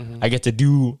create, I get to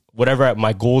do whatever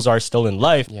my goals are still in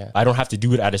life. I don't have to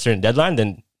do it at a certain deadline,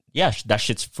 then yeah, that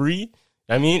shit's free.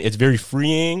 I mean, it's very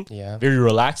freeing, very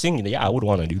relaxing. Yeah, I would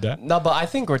want to do that. No, but I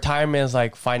think retirement is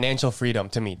like financial freedom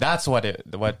to me. That's what it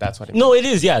means. No, it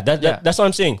is. Yeah, that's what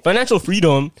I'm saying. Financial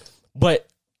freedom, but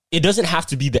it doesn't have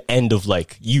to be the end of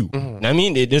like you. I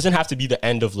mean, it doesn't have to be the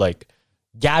end of like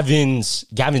Gavin's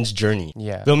journey.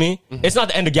 Yeah, feel me? It's not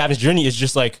the end of Gavin's journey. It's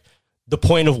just like the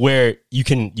point of where you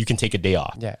can take a day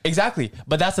off. Yeah, exactly.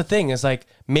 But that's the thing. It's like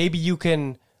maybe you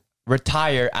can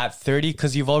retire at 30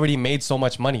 because you've already made so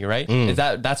much money, right? Is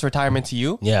that's retirement to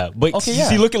you? Yeah, but okay,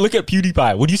 see, look at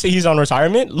PewDiePie. Would you say he's on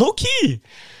retirement? Low key.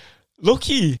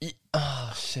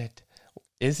 Oh shit,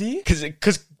 is he?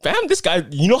 Because fam, this guy,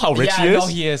 you know how rich he is. Yeah, no,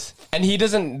 he is, and he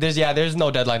doesn't. There's no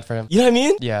deadline for him. You know what I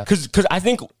mean? Yeah, because I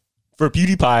think for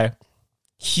PewDiePie,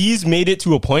 he's made it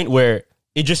to a point where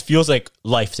it just feels like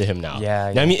life to him now. Yeah,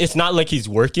 you know what I mean, it's not like he's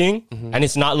working, and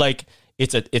it's not like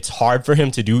it's hard for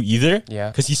him to do either. Yeah,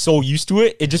 because he's so used to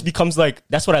it. It just becomes like,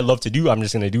 that's what I love to do. I'm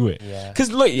just gonna do it. Yeah.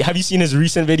 Because look, have you seen his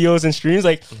recent videos and streams?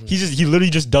 Like he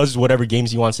literally just does whatever games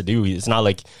he wants to do. It's not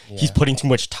like he's putting too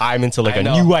much time into like a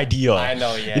new idea. I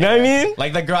know. Yeah. You know what I mean?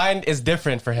 Like the grind is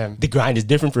different for him. The grind is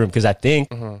different for him because I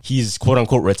think he's quote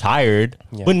unquote retired,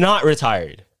 but not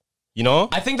retired. You know?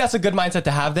 I think that's a good mindset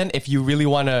to have then if you really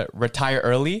want to retire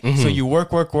early. So you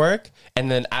work, and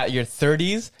then at your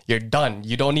 30s, you're done.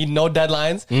 You don't need no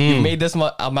deadlines. You've made this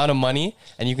amount of money,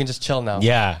 and you can just chill now.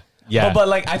 Yeah. But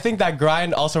like, I think that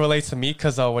grind also relates to me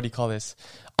because, what do you call this?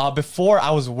 Before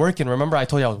I was working, remember I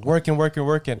told you I was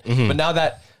working. But now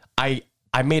that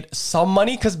I made some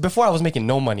money, because before I was making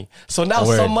no money. So now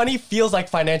some money feels like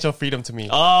financial freedom to me.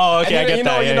 Oh, okay, I get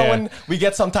that. You know, when we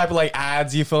get some type of like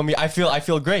ads, you feel me? I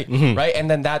feel great, right?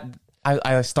 And then that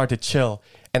I start to chill,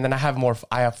 and then I have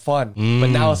fun. But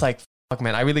now it's like, fuck,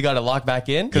 man, I really got to lock back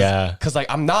in, because like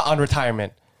I'm not on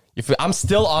retirement. I'm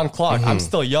still on clock. I'm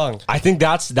still young. I think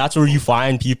that's where you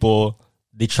find people.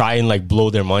 They try and like blow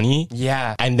their money.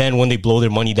 Yeah. And then when they blow their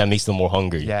money, that makes them more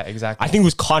hungry. Yeah, exactly. I think it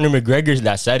was Conor McGregor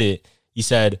that said it. He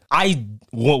said,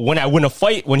 when I win a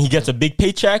fight, when he gets a big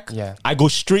paycheck, I go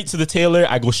straight to the tailor.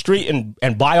 I go straight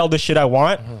and buy all the shit I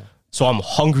want. So I'm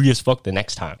hungry as fuck the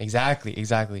next time. Exactly.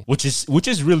 Which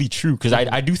is really true. Because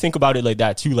I do think about it like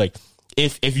that too. Like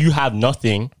if you have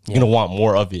nothing, you're going to want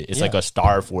more of it. It's like a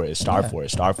starve for it.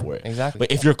 Exactly.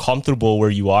 But if you're comfortable where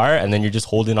you are and then you're just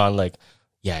holding on like,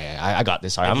 I got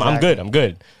this. I'm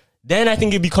good. Then I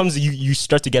think it becomes you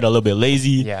start to get a little bit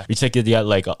lazy. Yeah, you start to get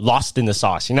like lost in the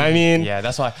sauce. You know what I mean? Yeah,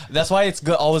 that's why it's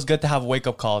always good to have wake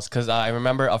up calls. Because I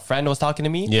remember a friend was talking to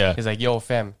me. Yeah, he's like, "Yo,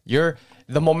 fam,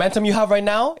 the momentum you have right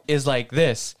now is like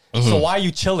this. So why are you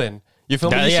chilling? You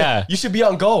feel me? You should be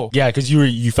on go." Yeah, because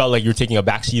you felt like you were taking a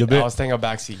backseat a bit. I was taking a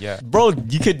backseat. Yeah, bro,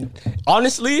 you could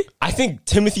honestly. I think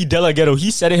Timothy Delaghetto,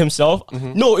 he said it himself.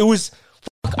 No, it was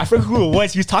I forget who it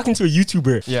was. He was talking to a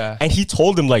YouTuber. Yeah, and he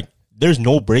told him like, there's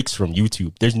no breaks from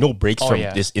YouTube. There's no breaks from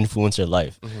this influencer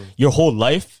life. Your whole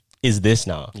life is this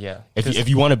now. Yeah. If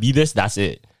you want to be this, that's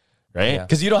it. Right?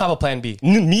 Because you don't have a plan B.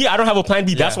 Me, I don't have a plan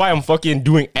B. That's why I'm fucking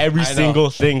doing every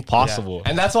single thing possible. Yeah.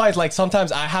 And that's why it's like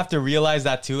sometimes I have to realize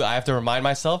that too. I have to remind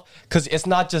myself because it's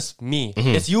not just me.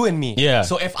 It's you and me. Yeah.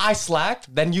 So if I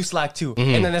slacked, then you slack too.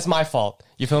 And then it's my fault.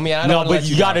 You feel me? No, but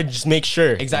you gotta just make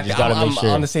sure. Exactly. I'm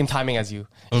on the same timing as you.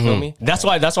 You feel me? That's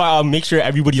why I'll make sure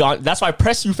everybody's on. That's why I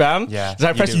press you, fam. Yeah. That's why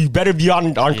I press you. You better be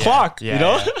on clock. Yeah, you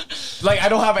know? Yeah. Like I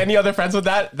don't have any other friends with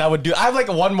that would do. I have like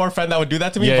one more friend that would do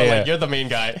that to me, but like you're the main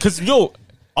guy. Because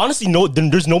honestly,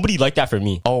 there's nobody like that for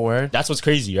me. Oh, word? That's what's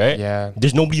crazy, right? Yeah.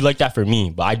 There's nobody like that for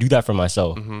me, but I do that for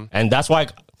myself. And that's why,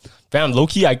 fam,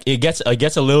 low-key, it gets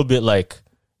a little bit like,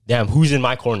 damn, who's in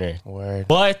my corner? Word.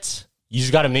 But you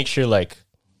just got to make sure, like,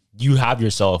 you have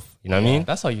yourself. You know what I mean?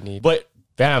 That's all you need. But,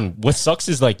 fam, what sucks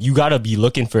is, like, you got to be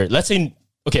looking for it. Let's say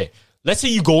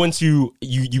you go into,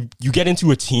 you get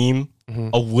into a team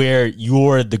of where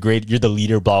you're the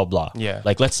leader, blah, blah, blah. Yeah.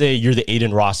 Like, let's say you're the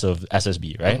Aiden Ross of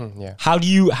SSB, right? Yeah. How do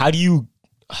you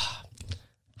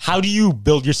how do you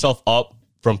build yourself up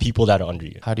from people that are under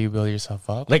you? How do you build yourself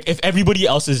up? Like if everybody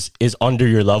else is under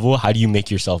your level, how do you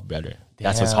make yourself better?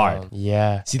 That's what's hard.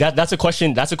 Yeah. See, that's a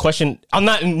question. That's a question.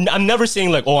 I'm never saying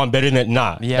like, oh, I'm better than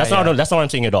Yeah. That's not what I'm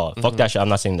saying at all. Fuck that shit. I'm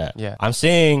not saying that. Yeah. I'm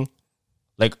saying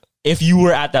like if you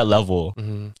were at that level,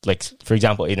 like for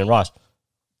example, Aiden Ross,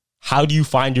 how do you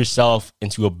find yourself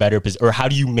into a better position, or how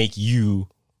do you make you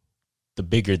the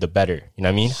bigger, the better? You know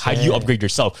what I mean? Shit. How do you upgrade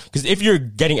yourself? Because if you're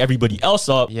getting everybody else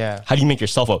up, how do you make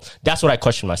yourself up? That's what I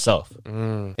question myself.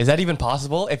 Is that even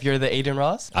possible if you're the Aiden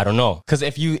Ross? I don't know. Because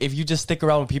if you just stick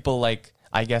around with people like,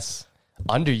 I guess,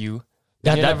 under you,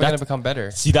 you're never going to become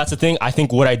better. See, that's the thing. I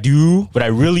think what I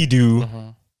really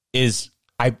do is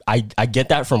I get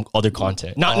that from other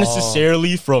content. Not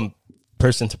necessarily from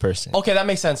person to person. Okay, that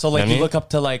makes sense. So like you look up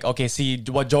to like, okay, see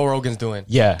what Joe Rogan's doing.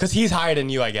 Yeah. Because he's higher than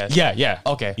you, I guess. Yeah.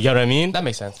 Okay. You know what I mean? That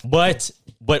makes sense. But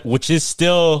which is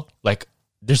still like,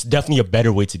 there's definitely a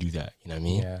better way to do that. You know what I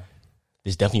mean? Yeah.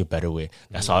 There's definitely a better way.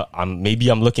 That's how I'm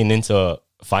looking into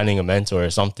finding a mentor or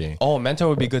something. Oh, a mentor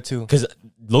would be good too. Because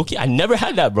low-key, I never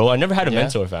had that, bro. I never had a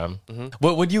mentor, fam.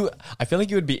 What would you? I feel like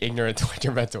you would be ignorant toward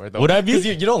your mentor, though. Would I be?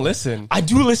 Because you don't listen. I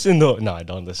do listen, though. No, I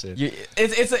don't listen.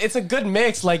 It's a good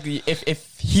mix. Like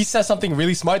if he says something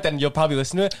really smart, then you'll probably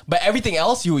listen to it. But everything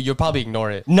else, you'll probably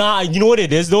ignore it. Nah, you know what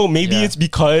it is though? Maybe it's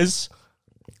because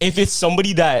if it's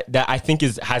somebody that I think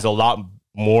has a lot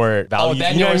more value,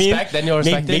 then you know what I mean? Then you'll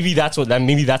respect it. Maybe that's what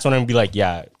I'm gonna be like.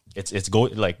 Yeah, it's go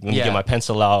like let me get my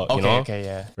pencil out. You know? Okay,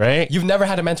 yeah. Right? You've never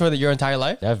had a mentor your entire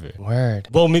life? Never. Word.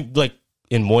 Well, maybe, like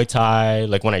in Muay Thai,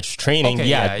 like when I was training,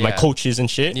 my coaches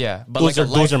and shit. Yeah, but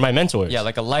those are my mentors. Yeah,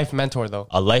 like a life mentor though.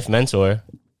 A life mentor?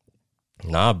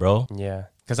 Nah, bro. Yeah,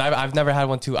 because I've never had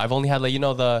one too. I've only had like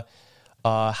the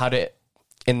how to.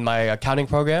 In my accounting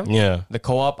program, the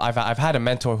co-op, I've had a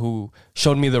mentor who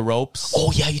showed me the ropes.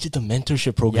 Oh yeah, you did the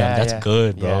mentorship program. That's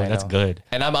good, bro. Yeah, that's good.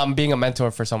 And I'm being a mentor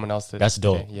for someone else today. That's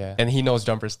dope. Yeah, and he knows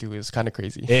jumpers too. It's kind of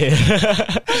crazy.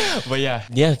 But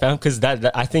yeah, fam. Because that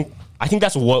I think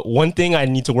that's one thing I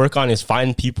need to work on is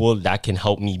find people that can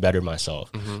help me better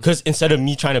myself. Because instead of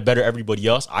me trying to better everybody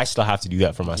else, I still have to do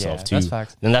that for myself too. That's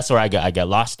facts. And that's where I get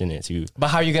lost in it too. But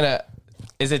how are you gonna?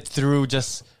 Is it through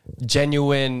just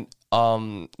genuine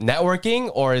networking,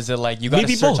 or is it like you gotta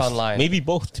search online? Maybe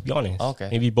both, to be honest. Okay,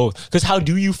 maybe both. Because how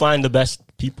do you find the best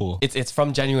people? It's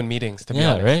from genuine meetings, to be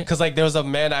honest. Right? Because like there was a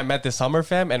man I met this summer,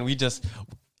 fam, and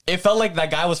it felt like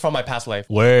that guy was from my past life.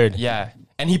 Word. Yeah,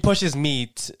 and he pushes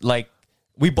me like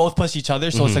we both push each other,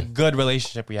 so it's a good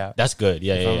relationship we have. That's good.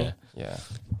 Yeah.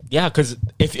 Because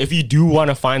if you do want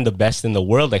to find the best in the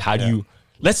world, like how do you?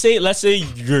 Let's say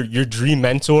your dream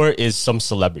mentor is some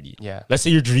celebrity. Yeah. Let's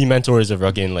say your dream mentor is a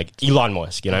fucking like Elon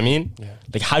Musk. You know what I mean? Yeah.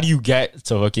 Like how do you get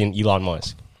to fucking Elon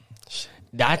Musk?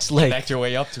 That's like connect your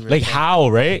way up to it. Like how,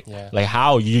 right? Yeah. Like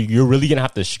how you're really gonna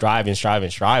have to strive,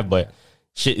 but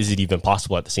shit, is it even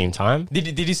possible at the same time?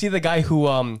 Did you see the guy who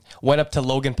went up to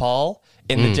Logan Paul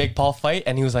in the Jake Paul fight,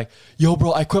 and he was like, "Yo,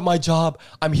 bro, I quit my job.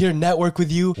 I'm here to network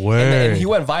with you." And he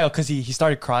went viral because he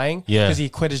started crying because he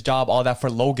quit his job, all that for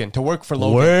Logan, to work for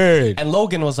Logan. Word. And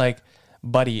Logan was like,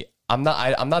 "Buddy, I'm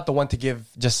not the one to give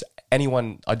just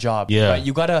anyone a job. Yeah, right?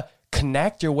 You gotta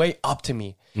connect your way up to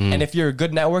me, and if you're a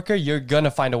good networker, you're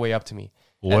gonna find a way up to me."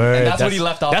 Word. And that's what he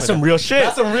left off. That's some real shit.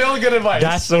 That's some real good advice.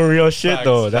 That's some real shit, Facts.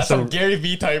 though. That's some Gary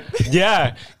Vee type.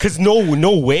 Yeah, because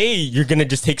no way you're gonna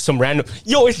just take some random.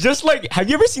 Yo, it's just like, have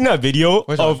you ever seen that video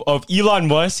of Elon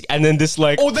Musk and then this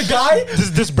like the guy,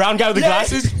 this brown guy with the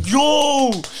glasses?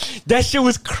 Yo, that shit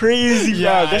was crazy,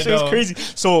 man. That shit was crazy.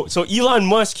 So Elon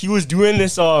Musk, he was doing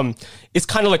this it's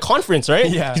kind of like conference, right?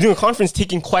 Yeah, he's doing a conference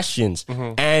taking questions,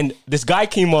 and this guy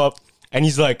came up and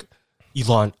he's like,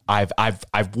 Elon,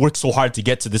 I've worked so hard to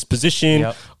get to this position.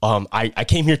 Yep. I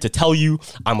came here to tell you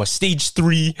I'm a stage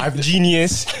 3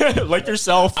 genius like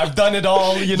yourself. I've done it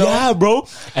all, you know. Yeah, bro.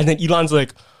 And then Elon's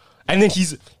like, and then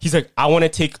he's like, I want to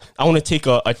take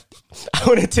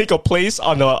a place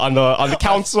on the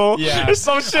council. Yeah, or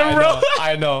some shit, bro.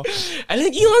 I know. And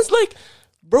then Elon's like,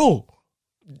 bro,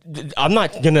 I'm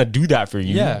not gonna do that for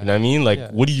you. Yeah. You know what I mean?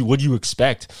 Like, what do you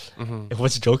expect?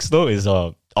 What's jokes though is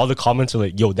all the comments are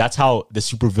like, yo, that's how the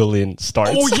supervillain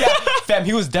starts. Oh yeah, fam,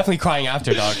 he was definitely crying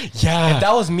after, dog. Yeah. If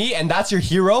that was me and that's your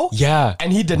hero,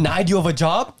 and he denied you of a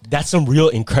job, that's some real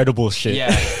incredible shit. Yeah.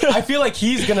 I feel like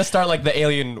he's gonna start like the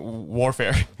alien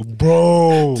warfare,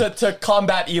 bro, to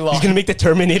combat Elon. He's gonna make the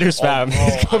Terminators, fam.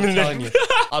 He's coming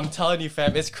I'm telling you,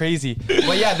 fam, it's crazy.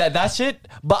 But yeah, that shit.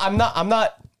 But I'm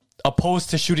not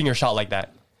opposed to shooting your shot like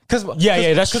that.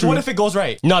 That's true. Because what if it goes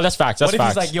right? No, that's facts. That's what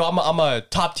facts. if he's like, yo, I'm a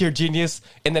top tier genius,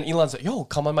 and then Elon's like, yo,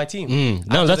 come on my team.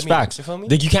 No, that's facts. You feel me?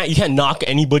 Like you can't knock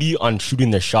anybody on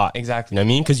shooting their shot. Exactly. You know what I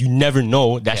mean? Because you never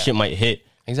know that shit might hit.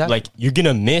 Exactly. Like you're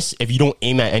gonna miss if you don't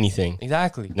aim at anything.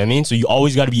 Exactly. You know what I mean? So you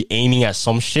always got to be aiming at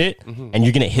some shit, and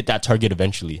you're gonna hit that target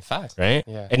eventually. Facts. Right?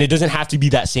 Yeah. And it doesn't have to be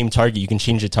that same target. You can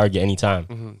change the target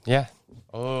anytime. Yeah.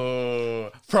 Oh,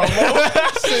 promo.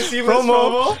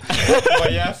 Promo.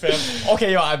 But yeah, fam.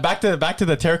 Okay, yo, back to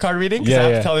the tarot card reading because I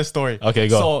have to tell this story. Okay,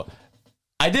 go. So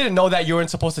I didn't know that you weren't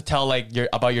supposed to tell like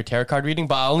about your tarot card reading,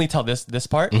 but I only tell this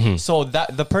part. So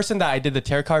that the person that I did the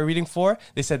tarot card reading for,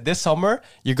 they said this summer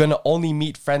you're gonna only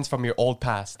meet friends from your old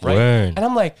past, right? Word. And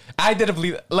I'm like, I didn't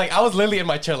believe. Like I was literally in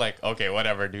my chair, like, okay,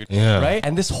 whatever, dude. Yeah. Right.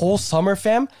 And this whole summer,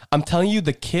 fam, I'm telling you,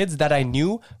 the kids that I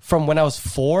knew from when I was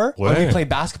 4, when we played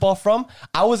basketball from,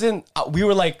 we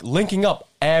were like linking up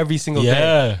every single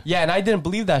day. Yeah, and I didn't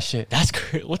believe that shit. That's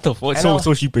crazy. What the fuck?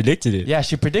 So she predicted it. Yeah,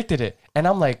 she predicted it. And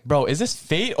I'm like, bro, is this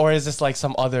fate or is this like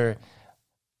some other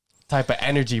type of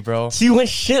energy, bro? See, when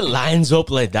shit lines up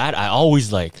like that, I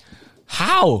always like,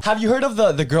 how? Have you heard of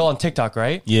the girl on TikTok,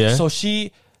 right? Yeah. So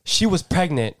she was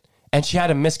pregnant and she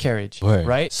had a miscarriage,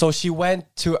 right? So she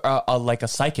went to a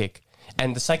psychic,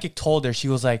 and the psychic told her, she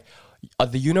was like,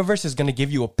 the universe is gonna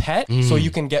give you a pet so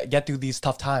you can get through these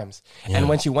tough times. And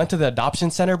when she went to the adoption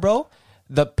center, bro,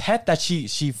 the pet that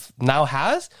she now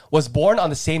has was born on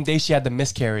the same day she had the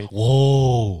miscarriage.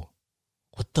 Whoa.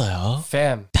 What the hell?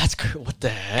 Fam. That's what the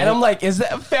heck? And I'm like, is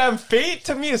that, fam, fate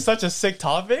to me is such a sick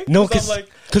topic. No,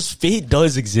 because fate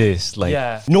does exist.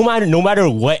 Like, no matter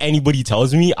what anybody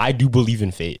tells me, I do believe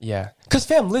in fate. Yeah. Because,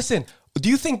 fam, listen, do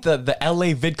you think the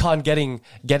LA VidCon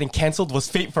getting canceled was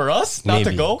fate for us not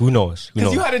to go? Who knows?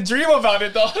 Because you had a dream about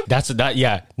it, dog.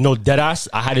 No, deadass,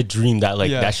 I had a dream that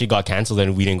that shit got canceled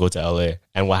and we didn't go to LA.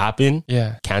 And what happened?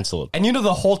 Yeah. Canceled. And you know,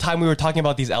 the whole time we were talking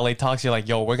about these LA talks, you're like,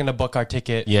 yo, we're going to book our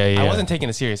ticket. Yeah. I wasn't taking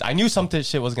it serious. I knew something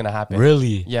shit was going to happen.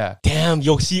 Really? Yeah. Damn,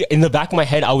 yo, see, in the back of my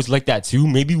head, I was like that too.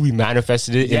 Maybe we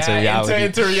manifested it into reality.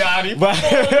 Into reality.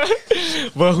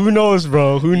 But who knows,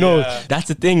 bro? Who knows? That's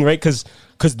the thing, right? Because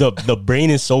the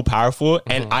brain is so powerful,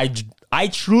 and I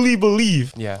truly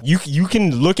believe you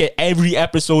can look at every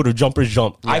episode of Jumpers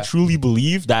Jump. I truly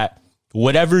believe that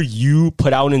whatever you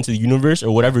put out into the universe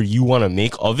or whatever you want to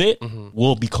make of it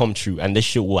will become true, and this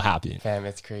shit will happen. Fam,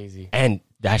 it's crazy. And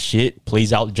that shit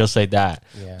plays out just like that.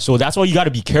 Yeah. So that's why you got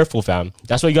to be careful, fam.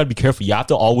 That's why you got to be careful. You have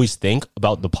to always think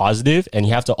about the positive, and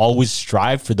you have to always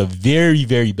strive for the very,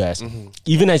 very best.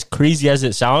 Even as crazy as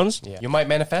it sounds, you might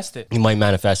manifest it. You might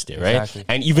manifest it, right? Exactly.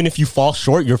 And even if you fall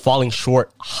short, you're falling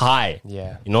short high.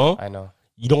 Yeah. You know? I know.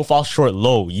 You don't fall short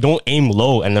low. You don't aim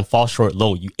low and then fall short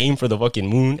low. You aim for the fucking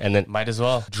moon and then might as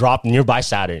well drop nearby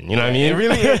Saturn. You know what I mean? It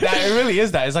really is that. It really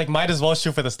is that. It's like, might as well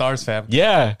shoot for the stars, fam.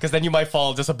 Yeah. Because then you might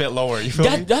fall just a bit lower. You feel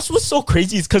me? That's what's so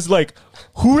crazy is because, like,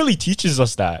 who really teaches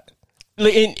us that?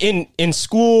 Like, in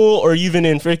school or even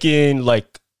in freaking,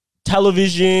 like,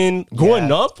 television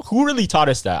growing up, who really taught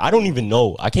us that? I don't even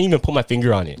know. I can't even put my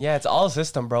finger on it. Yeah, it's all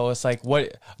system, bro. It's like,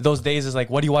 what those days is like,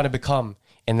 what do you want to become?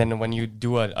 And then when you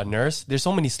do a nurse, there's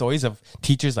so many stories of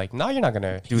teachers like, no, you're not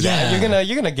gonna do that.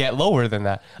 You're gonna get lower than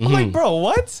that. I'm like, bro,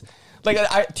 what?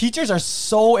 Like, teachers are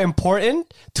so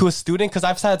important to a student, because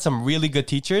I've had some really good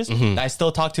teachers that I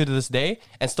still talk to this day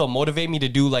and still motivate me to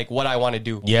do like what I want to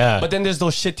do. Yeah. But then there's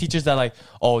those shit teachers that like,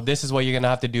 oh, this is what you're gonna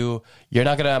have to do. You're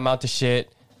not gonna amount to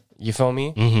shit. You feel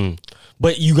me?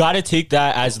 But you got to take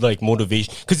that as like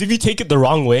motivation, because if you take it the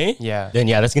wrong way, then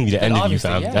that's gonna be the end of you,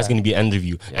 fam. That's gonna be the end of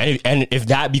you. And if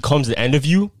that becomes the end of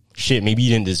you, shit, maybe you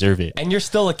didn't deserve it. And you're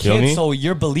still a kid, so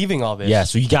you're believing all this. Yeah,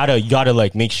 so you gotta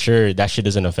like make sure that shit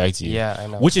doesn't affect you. Yeah, I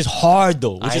know. Which is hard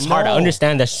though. Hard. I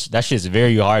understand that shit is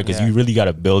very hard, because you really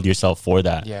gotta build yourself for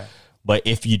that. Yeah. But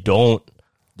if you don't,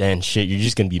 then shit, you're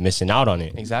just gonna be missing out on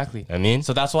it. Exactly. I mean,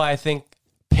 so that's why I think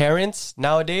parents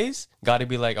nowadays got to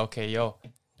be like, okay, yo,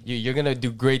 you're gonna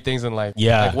do great things in life.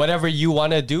 Yeah, like whatever you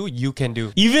want to do, you can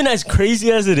do. Even as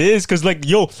crazy as it is, because like,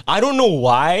 yo, I don't know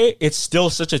why it's still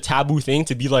such a taboo thing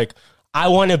to be like, I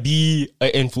want to be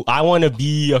I want to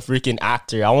be a freaking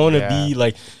actor. I want to be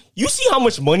like. You see how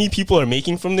much money people are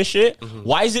making from this shit?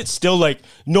 Why is it still like,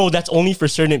 no, that's only for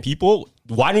certain people?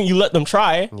 Why don't you let them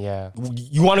try? Yeah.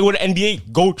 You want to go to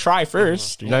NBA? Go try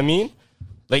first. You know what I mean?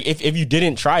 Like, if you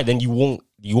didn't try, then you won't.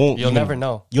 You'll never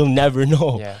know. You'll never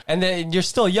know. Yeah. And then you're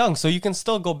still young, so you can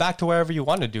still go back to wherever you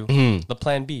want to do. The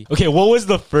plan B. Okay, what was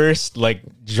the first like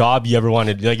job you ever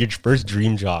wanted? Like your first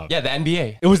dream job? Yeah, the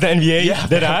NBA. It was the NBA?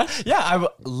 Yeah. Yeah, I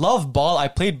love ball. I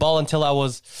played ball until I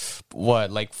was,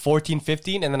 like 14,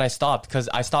 15, and then I stopped because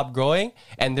I stopped growing,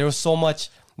 and there was so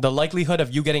much the likelihood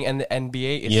of you getting in the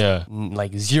NBA is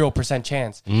like 0%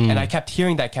 chance. And I kept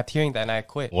hearing that, and I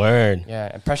quit. Word.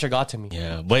 Yeah, and pressure got to me.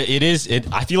 Yeah, but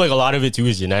I feel like a lot of it too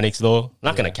is genetics though. I'm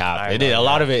not gonna cap. A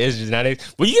lot of it is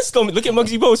genetics. But you can still look at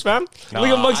Muggsy Bogues, fam. Look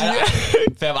at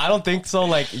Muggsy. Fam, I don't think so.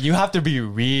 Like, you have to be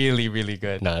really, really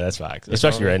good. Nah, that's facts.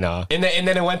 Especially right now. And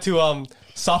then it went to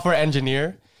software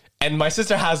engineer. And my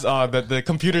sister has the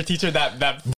computer teacher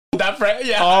that friend.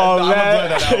 Yeah. Oh, I'm man. gonna blur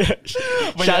that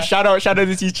out. But Shout out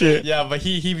the teacher. Yeah, but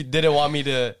he didn't want me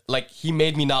to, like, he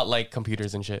made me not like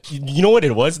computers and shit. You know what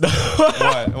it was though?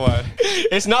 What?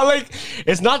 It's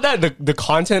not that the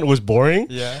content was boring.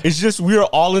 Yeah. It's just we were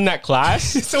all in that class.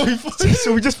 so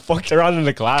we just fucked around in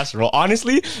the class, bro.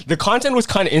 Honestly, the content was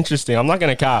kind of interesting. I'm not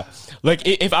gonna cap. Like,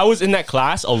 if I was in that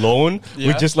class alone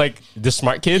with just like the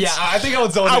smart kids, I think I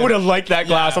would zone in. I would have liked that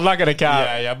class. I'm not gonna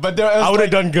cap. Yeah. But I would have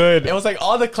done good. It was like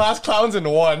all the class clowns in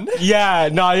one. Yeah,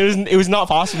 no, it was not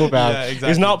possible, man. Yeah, exactly.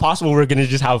 It's not possible we're gonna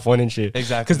just have fun and shit.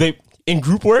 Exactly. Because in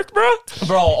group work, bro,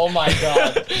 oh my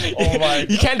god,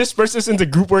 you can't disperse us into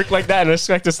group work like that and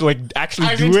expect us to like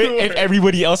actually do it if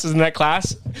everybody else is in that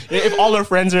class. If all our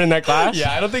friends are in that class.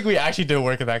 Yeah, I don't think we actually did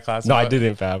work in that class. No, I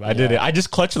didn't, fam. I didn't. I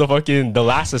just clutched the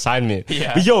last assignment.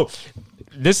 Yeah. But yo,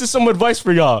 this is some advice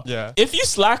for y'all. Yeah. If you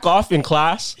slack off in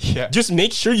class, just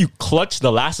make sure you clutch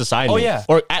the last assignment. Oh, yeah.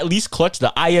 Or at least clutch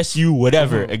the ISU,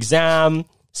 whatever, exam,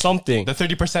 something. The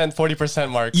 30%, 40%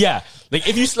 mark. Yeah. Like,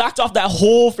 if you slacked off that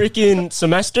whole freaking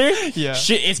semester,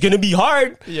 shit, it's gonna be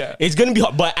hard. Yeah. It's gonna be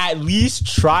hard. But at least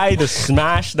try to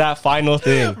smash that final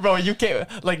thing. Bro, you came,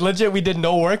 like, legit, we did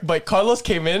no work, but Carlos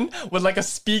came in with, like, a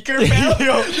speaker, man.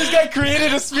 This guy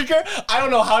created a speaker. I don't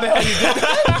know how the hell he did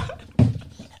that.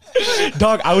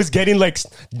 Dog, I was getting like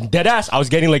deadass. I was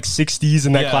getting like 60s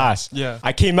in that class. Yeah.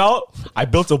 I came out, I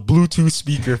built a Bluetooth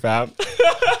speaker, fam.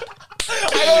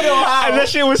 I don't know how. And that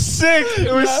shit was sick.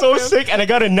 It was so sick. And I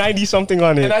got a 90 something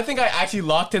on it. And I think I actually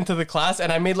locked into the class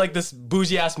and I made like this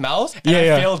bougie ass mouse. And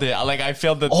I failed it. I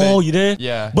failed the thing. Oh, you did?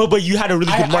 Yeah. But you had a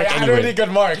really good mark I anyway. had a really good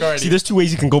mark already. See, there's two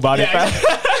ways you can go about it, fam.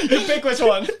 You pick which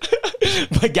one.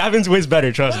 But Gavin's way is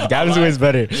better, trust me. Gavin's way is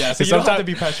better. Yeah, so you don't have to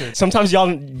be pressured. Sometimes y'all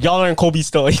aren't Kobe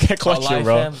still. You can't clutch it,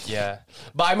 bro. Yeah.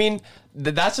 But I mean,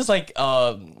 that's just like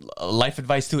life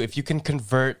advice too. If you can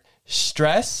convert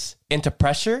stress into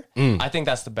pressure, I think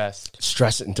that's the best.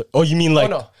 Stress into... Oh, you mean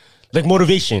like... Like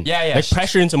motivation. Yeah. Like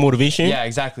pressure into motivation. Yeah,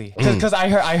 exactly. Because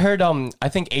I heard I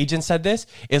think Agent said this,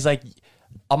 is like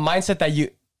a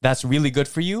mindset that's really good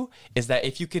for you is that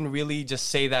if you can really just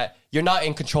say that you're not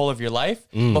in control of your life,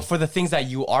 but for the things that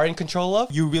you are in control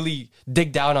of, you really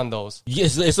dig down on those.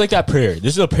 Yes, it's like that prayer.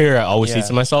 This is a prayer I always say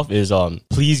to myself is,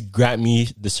 please grant me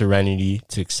the serenity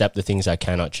to accept the things I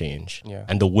cannot change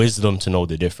and the wisdom to know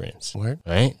the difference. Word?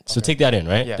 Right? So take that in,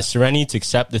 right? Yeah. The serenity to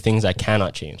accept the things I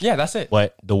cannot change. Yeah, that's it.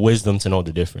 But the wisdom to know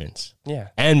the difference. Yeah.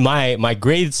 And my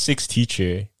grade 6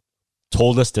 teacher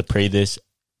told us to pray this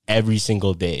every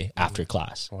single day after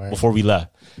class before we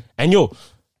left. And yo,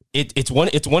 it's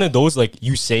one of those, like,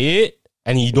 you say it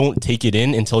and you don't take it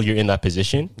in until you're in that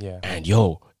position. Yeah. And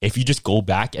yo, if you just go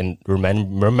back and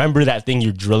remember that thing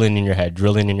you're drilling in your head,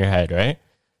 right?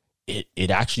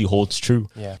 It actually holds true.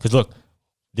 Yeah. Because look,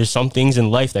 there's some things in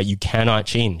life that you cannot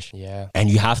change. Yeah. And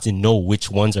you have to know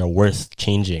which ones are worth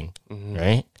changing.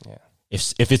 Right? Yeah.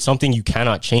 If it's something you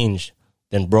cannot change,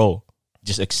 then bro,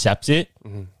 just accept it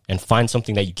and find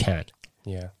something that you can.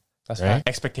 Yeah. That's right. right.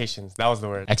 Expectations. That was the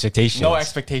word. Expectations. No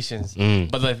expectations.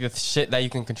 But like the shit that you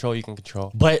can control, you can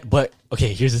control. But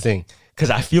okay, here's the thing. Because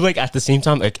I feel like at the same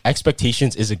time, like,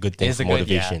 expectations is a good thing for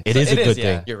motivation. It is a good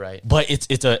thing. You're right. But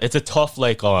it's a tough,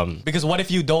 like, because what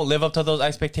if you don't live up to those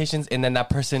expectations and then that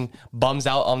person bums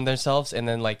out on themselves and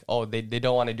then like, oh, they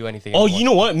don't want to do anything anymore. You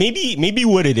know what? Maybe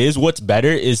what it is, what's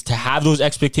better is to have those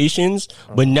expectations,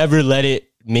 but never let it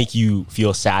make you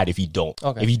feel sad if you don't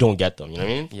get them. You know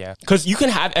what I mean? Yeah. Because you can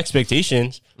have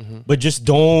expectations, but just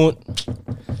don't.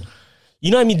 You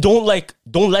know what I mean? Don't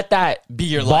let that be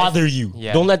your bother life. you.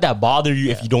 Yeah. Don't let that bother you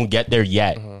if you don't get there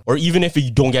yet. Or even if you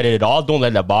don't get it at all, don't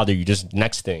let that bother you. Just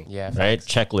next thing. Yeah. Right?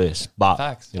 Checklist. Bop.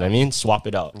 Facts. You know what I mean? Swap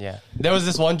it out. Yeah. There was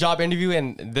this one job interview,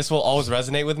 and this will always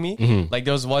resonate with me. Like,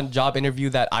 there was one job interview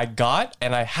that I got,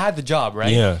 and I had the job,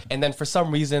 right? Yeah. And then for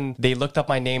some reason, they looked up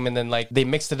my name, and then like they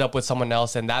mixed it up with someone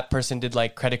else, and that person did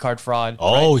like credit card fraud.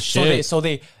 Oh, right? shit. So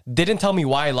they didn't tell me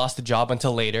why I lost the job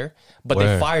until later, but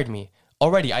they fired me.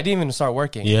 Already, I didn't even start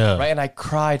working. Yeah. Right. And I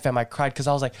cried, fam. I cried because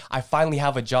I was like, I finally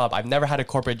have a job. I've never had a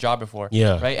corporate job before.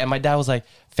 Yeah. Right. And my dad was like,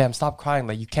 fam, stop crying.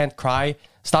 Like, you can't cry.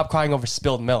 Stop crying over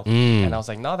spilled milk. And I was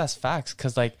like, no, that's facts.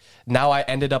 Because like now I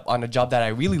ended up on a job that I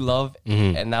really love.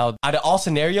 And now out of all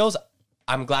scenarios,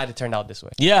 I'm glad it turned out this way.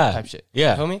 Yeah. Type shit.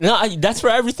 Yeah. You feel me? No, that's for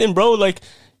everything, bro. Like,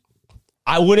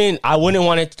 I wouldn't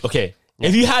want it. Okay.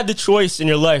 If you had the choice in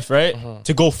your life, right,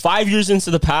 to go 5 years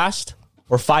into the past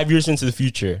or 5 years into the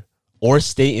future or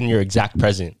stay in your exact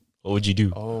present, what would you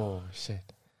do? Oh, shit.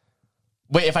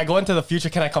 Wait, if I go into the future,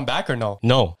 can I come back or no?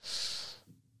 No.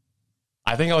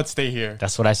 I think I would stay here.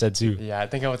 That's what I said too. Yeah, I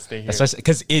think I would stay here.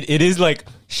 Because it is like,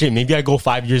 shit, maybe I go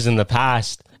 5 years in the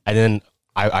past and then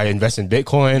I invest in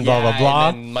Bitcoin, blah, blah, blah.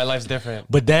 And then my life's different.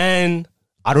 But then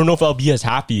I don't know if I'll be as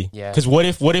happy. Yeah. Because what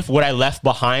if what I left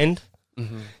behind...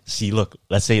 See, look,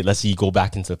 let's say you go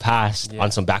back into the past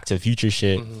on some Back to the Future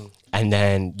shit, and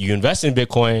then you invest in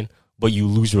Bitcoin, but you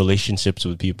lose relationships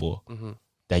with people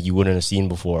that you wouldn't have seen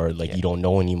before, like you don't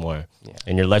know anymore,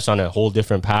 and your life's on a whole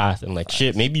different path, and like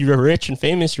shit, maybe you're rich and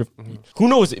famous, who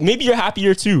knows, maybe you're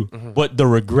happier too, but the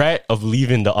regret of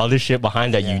leaving the other shit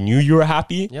behind that you knew you were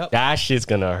happy, that shit's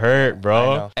gonna hurt,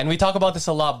 bro. And we talk about this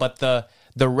a lot, but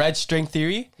the red string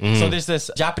theory, so there's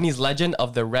this Japanese legend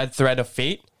of the red thread of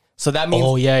fate. So that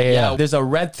means, there's a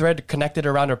red thread connected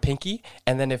around her pinky,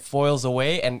 and then it foils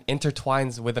away and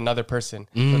intertwines with another person.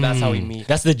 So that's how we meet.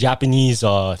 That's the Japanese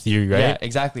theory, right? Yeah,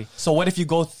 exactly. So what if you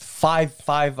go five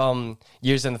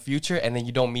years in the future, and then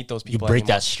you don't meet those people? You break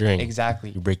anymore? that string.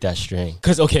 Exactly. You break that string.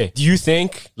 Because okay, do you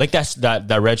think like that's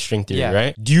that red string theory,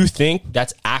 right? Do you think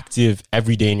that's active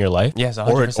every day in your life? Yes,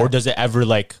 100%. Or does it ever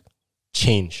like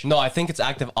change? No, I think it's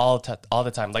active all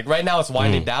the time. Like right now, it's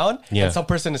winding down, and some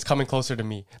person is coming closer to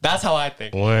me. That's how I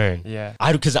think. Word. Yeah.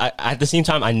 Because I at the same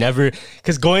time I never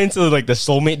going into like the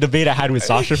soulmate debate I had with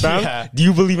Sasha, fam. Do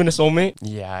you believe in a soulmate?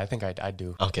 Yeah, I think I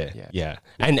do. Okay. Yeah.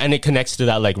 And it connects to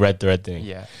that like red thread thing.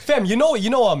 Yeah. Fam, you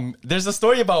know, there's a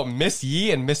story about Miss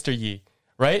Yi and Mr. Yi.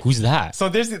 Right? Who's that? So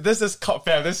there's this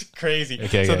fam, this is crazy.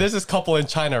 Okay, there's this couple in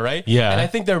China, right? Yeah. And I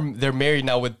think they're married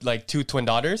now with like 2 twin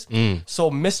daughters.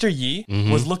 So Mr. Yi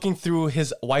was looking through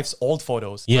his wife's old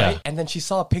photos, right? And then she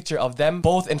saw a picture of them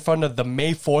both in front of the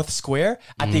May 4th square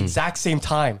at the exact same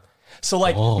time. So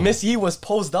like Miss Yi was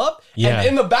posed up, and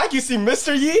in the back you see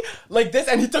Mr. Yi like this,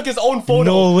 and he took his own photo.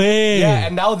 No way. Yeah,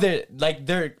 and now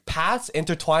their paths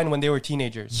intertwined when they were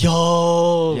teenagers.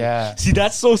 Yo. Yeah. See,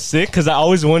 that's so sick because I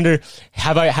always wonder,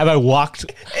 have I walked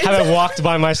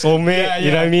by my soulmate?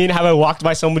 You know what I mean? Have I walked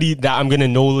by somebody that I'm gonna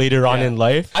know later on in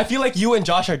life? I feel like you and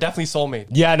Josh are definitely soulmates.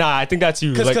 Yeah, nah, I think that's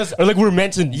you. Like we're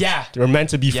meant to. Yeah. We're meant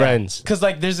to be friends. Because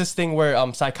like there's this thing where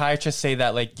psychiatrists say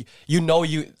that like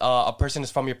a person is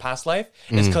from your past life.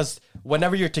 It's because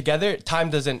whenever you're together, time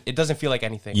doesn't feel like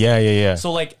anything. Yeah.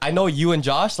 So like I know you and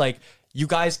Josh, like you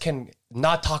guys can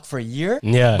not talk for a year.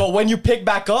 Yeah. But when you pick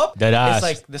back up, it's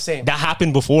like the same. That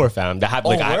happened before, fam. That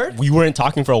happened. We weren't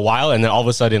talking for a while, and then all of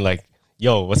a sudden, like,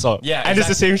 yo, what's up? Yeah. And it's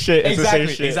the same shit. It's the same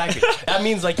shit. Exactly. That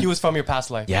means like he was from your past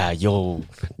life. Yeah, yo.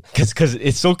 Cause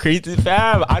it's so crazy,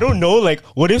 fam. I don't know, like,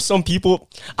 what if some people,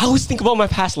 I always think about my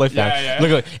past life, fam. Yeah.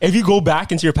 Look, if you go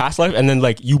back into your past life and then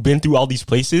like you've been through all these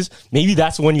places, maybe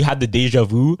that's when you had the deja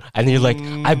vu and then you're like,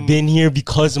 I've been here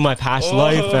because of my past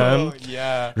life, fam.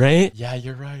 Yeah. Right? Yeah,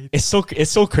 you're right. It's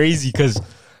so crazy because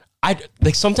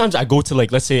sometimes I go to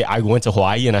like, let's say I went to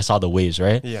Hawaii and I saw the waves,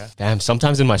 right? Yeah. Damn,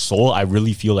 sometimes in my soul, I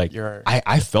really feel like I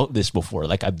I felt this before.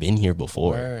 Like I've been here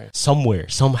before. Word. Somewhere,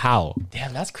 somehow.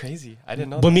 Damn, that's crazy. I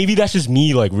didn't know But maybe that's just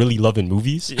me like really loving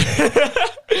movies.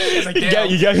 It's like,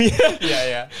 You get me?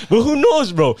 Yeah. But who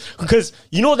knows, bro? Because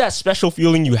you know that special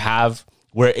feeling you have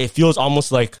where it feels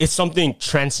almost like it's something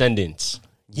transcendent.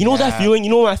 You know that feeling? You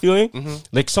know what I'm feeling?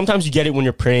 Like sometimes you get it when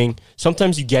you're praying.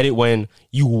 Sometimes you get it when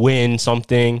you win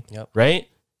something, right?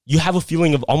 You have a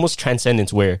feeling of almost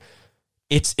transcendence where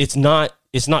it's not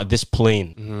this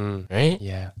plain, right?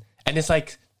 Yeah. And it's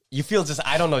like, you feel just,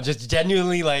 I don't know, just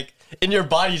genuinely like in your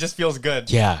body just feels good.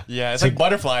 Yeah. Yeah. It's like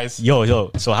butterflies.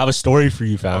 Yo. So I have a story for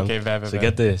you, fam. Okay, bad. So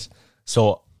get this.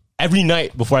 So every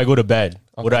night before I go to bed,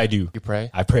 what do? You pray?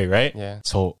 I pray, right? Yeah.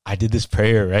 So I did this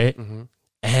prayer, right?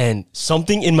 And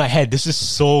something in my head, this is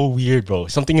so weird, bro.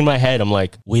 Something in my head, I'm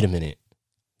like, wait a minute.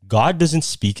 God doesn't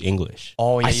speak English.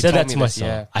 Oh, yeah. I said that to myself.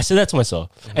 Yeah. I said that to myself.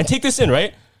 And take this in,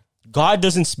 right? God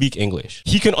doesn't speak English.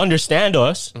 He can understand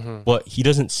us, but he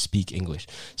doesn't speak English.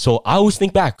 So I always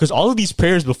think back, because all of these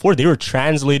prayers before, they were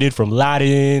translated from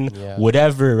Latin,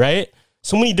 whatever, right?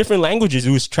 So many different languages,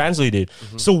 it was translated.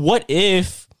 So what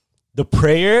if the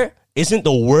prayer isn't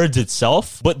the words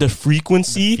itself, but the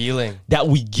frequency feeling that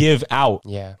we give out?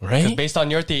 Yeah. Right? Because based on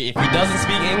your theory, if he doesn't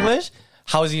speak English,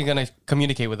 how is he going to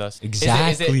communicate with us?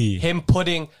 Exactly. Is it him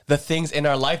putting the things in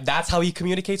our life? That's how he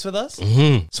communicates with us?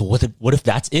 So what if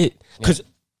that's it? Because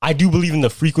I do believe in the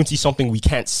frequency, something we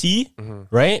can't see,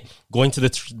 right? Going to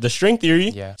the string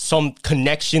theory, some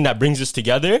connection that brings us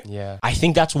together. Yeah. I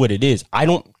think that's what it is.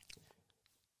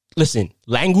 Listen,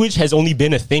 language has only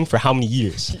been a thing for how many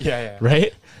years? Yeah.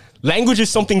 Right? Language is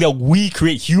something that we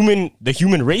create. The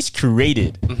human race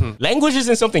created. Language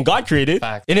isn't something God created.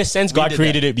 Fact. In a sense, God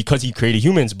created it because he created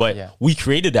humans, but we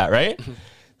created that, right?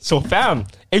 So fam,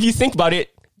 if you think about it,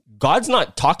 God's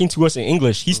not talking to us in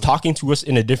English. He's talking to us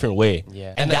in a different way.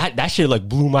 Yeah. And that shit like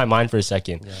blew my mind for a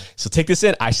second. Yeah. So take this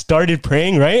in. I started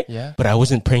praying, right? Yeah. But I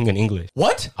wasn't praying in English.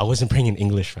 What? I wasn't praying in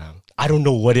English, fam. I don't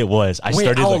know what it was. I Wait,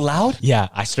 started out like, loud? Yeah.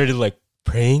 I started like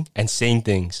praying and saying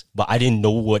things, but I didn't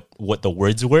know what the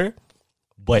words were.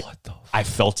 But I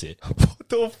felt it. What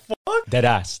the fuck? Dead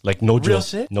ass. Like no Real joke.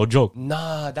 shit? No joke.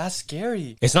 Nah, that's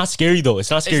scary. It's not scary though. It's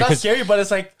not scary. It's not scary, but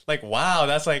it's like wow,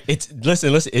 that's like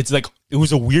listen. It's like it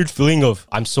was a weird feeling of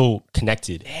I'm so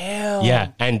connected. Damn.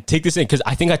 Yeah, and take this in because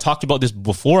I think I talked about this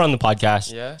before on the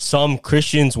podcast. Yeah. Some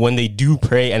Christians, when they do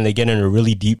pray and they get in a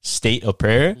really deep state of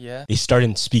prayer, they start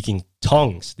speaking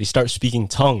tongues. They start speaking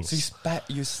tongues. So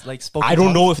you spoke. I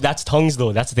don't know if that's tongues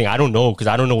though. That's the thing. I don't know because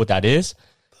I don't know what that is.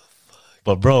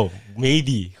 But bro,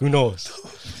 maybe. Who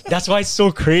knows? That's why it's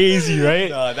so crazy, right?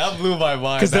 Nah, that blew my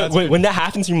mind. Because when that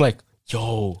happens, you're like,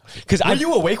 yo. Were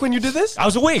you awake when you did this? I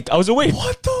was awake.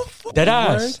 What the fuck? Dead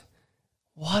ass.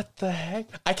 What the heck?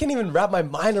 I can't even wrap my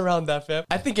mind around that, fam.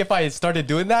 I think if I started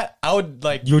doing that, I would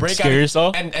like you would scare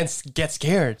yourself and get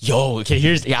scared. Yo, okay,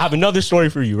 I have another story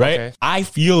for you, right? Okay. I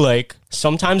feel like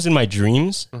sometimes in my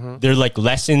dreams, they're like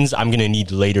lessons I'm gonna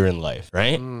need later in life,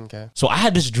 right? Okay. So I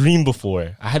had this dream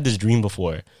before.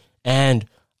 And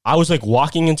I was like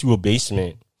walking into a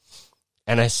basement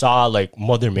and I saw like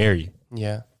Mother Mary.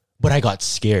 Yeah. But I got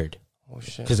scared. Oh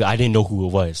shit. Because I didn't know who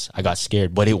it was. I got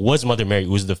scared. But it was Mother Mary. It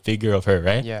was the figure of her,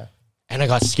 right? Yeah. And I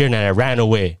got scared and I ran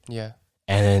away. Yeah.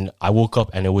 And then I woke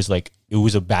up and it was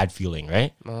a bad feeling,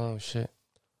 right? Oh shit.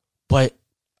 But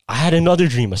I had another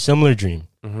dream, a similar dream.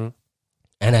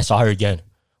 And I saw her again.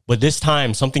 But this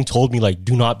time something told me like,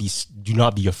 do not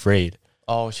be afraid.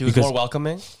 Oh, she was more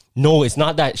welcoming? No, it's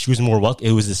not that she was more welcome.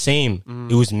 It was the same.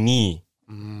 It was me.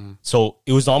 So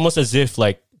it was almost as if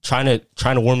like trying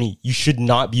to warn me, you should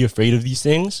not be afraid of these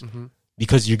things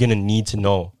because you're gonna need to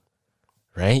know,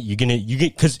 right?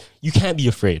 Because you can't be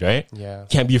afraid, right? Yeah, you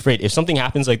can't be afraid. If something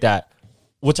happens like that,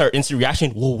 what's our instant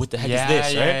reaction? Whoa, what the heck is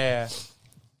this, right? Yeah.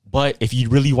 But if you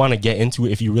really want to get into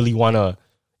it, if you really want to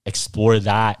explore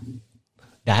that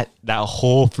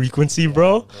whole frequency,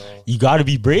 bro, you got to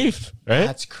be brave, right?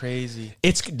 That's crazy.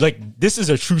 It's like, this is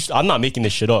a true, I'm not making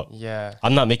this shit up. Yeah.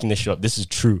 I'm not making this shit up. This is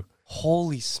true.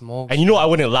 Holy smoke. And you know I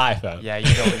wouldn't lie, fam. Yeah,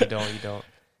 you don't.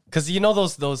 Because you know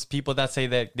those people that say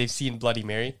that they've seen Bloody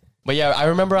Mary? But yeah, I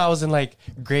remember I was in like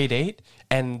grade 8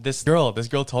 and this girl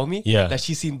told me that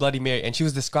she's seen Bloody Mary and she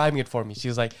was describing it for me. She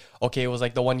was like, okay, it was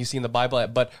like the one you see in the Bible,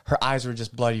 but her eyes were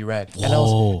just bloody red. And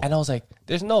I was like,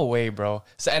 there's no way, bro.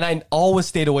 So, and I always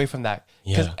stayed away from that.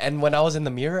 And when I was in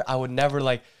the mirror, I would never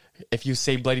like, if you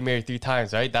say Bloody Mary 3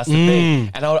 times, right? That's the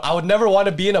thing. And I would never want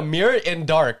to be in a mirror in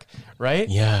dark, right?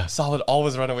 Yeah. So I would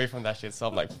always run away from that shit. So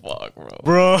I'm like, fuck,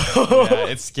 bro. Yeah,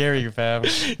 it's scary, fam.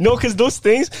 No, because those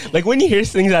things, like when you hear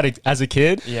things as a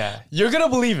kid. Yeah. You're going to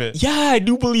believe it. Yeah, I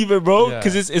do believe it, bro.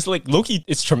 Because it's like low-key,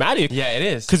 it's traumatic. Yeah, it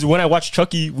is. Because when I watched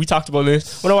Chucky, we talked about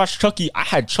this. When I watched Chucky, I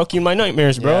had Chucky in my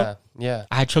nightmares, bro. Yeah.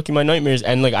 I had Chucky in my nightmares.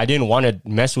 And like, I didn't want to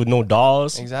mess with no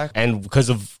dolls. Exactly. And because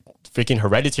of freaking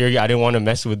Hereditary, I didn't want to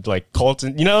mess with like cults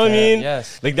and, you know what I mean?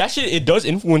 Yes. Like that shit, it does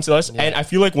influence us. And I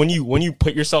feel like when you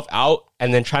put yourself out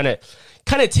and then trying to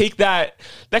kind of take that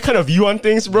kind of view on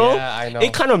things, bro, I know.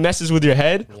 it kind of messes with your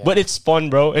head. But it's fun,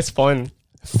 bro. It's fun.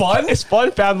 Fun? It's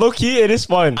fun, fam. Low key, it is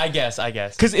fun. I guess.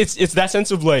 Because it's that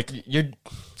sense of like you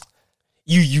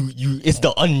it's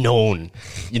the unknown,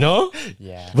 you know?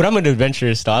 Yeah. But I'm an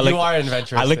adventurous, though. You are an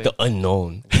adventurous. I like the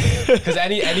unknown. Because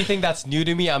anything that's new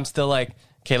to me, I'm still like,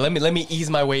 okay, let me ease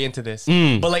my way into this.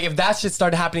 But like if that shit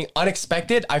started happening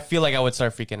unexpected, I feel like I would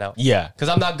start freaking out. Yeah. Because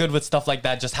I'm not good with stuff like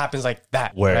that. Just happens like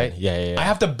that. Word. Right? Yeah. I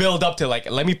have to build up to like,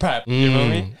 let me prep. You know what I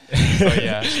mean? So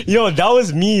yeah. Yo, that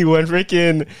was me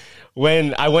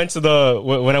when I went to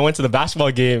the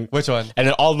basketball game. Which one? And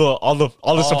then all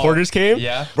the supporters came.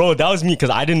 Yeah. Bro, that was me because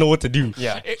I didn't know what to do.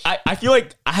 Yeah. I feel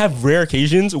like I have rare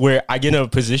occasions where I get in a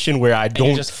position where I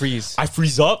don't just freeze. I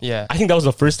freeze up. Yeah. I think that was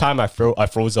the first time I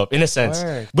froze up in a sense.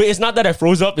 Word. But it's not that I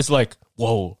froze up. It's like,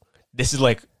 whoa, this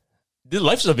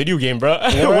life's a video game, bro.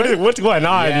 What's going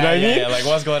on? You know what I mean? Yeah, like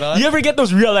what's going on? You ever get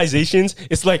those realizations?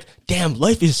 It's like, damn,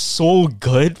 life is so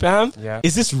good, fam. Yeah.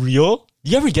 Is this real?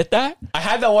 You ever get that? I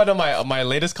had that one on my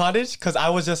latest cottage because I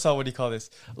was just what do you call this?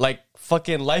 Like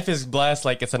fucking life is blessed.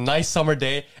 Like it's a nice summer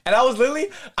day, and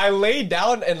I laid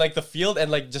down in like the field and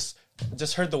like just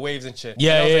heard the waves and shit.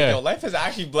 Yeah, and I was yeah. like, yo, life is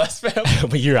actually blessed, fam.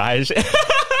 But your eyes.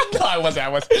 No, I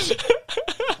wasn't.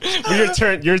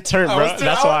 But you're turned, bro.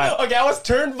 That's why. Okay, I was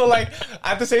turned, but like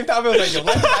at the same time, I was like, yo,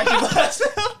 life is actually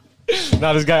blessed.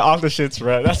 Now this guy off the shits,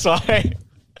 bro. That's why.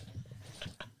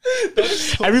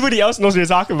 Everybody else knows what you're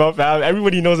talking about, fam.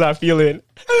 Everybody knows that feeling.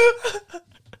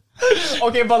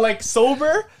 Okay, but like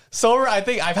sober, I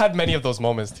think I've had many of those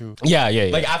moments too. Yeah.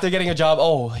 Like after getting a job,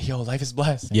 oh, yo, life is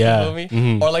blessed. Yeah. You feel me?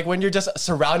 Mm-hmm. Or like when you're just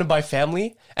surrounded by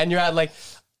family and you're at like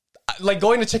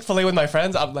going to Chick-fil-A with my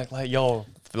friends, I'm like, yo,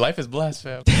 life is blessed,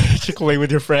 fam. Chick-fil-A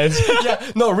with your friends.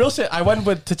 Yeah, no, real shit. I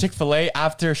went to Chick-fil-A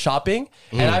after shopping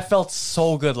and I felt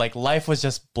so good. Like life was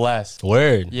just blessed.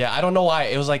 Word. Yeah, I don't know why.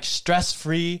 It was like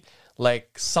stress-free.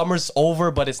 Like summer's over,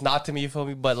 but it's not to me, you feel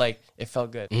me? But like it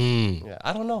felt good. Yeah,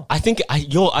 I don't know. I think I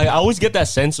always get that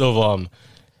sense of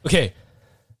okay,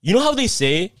 you know how they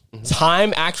say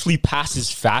time actually passes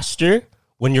faster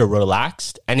when you're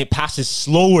relaxed and it passes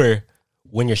slower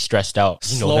when you're stressed out.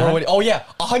 You slower when, oh yeah,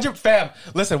 100 fam.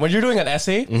 Listen, when you're doing an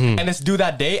essay and it's due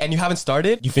that day and you haven't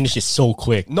started, you finish it so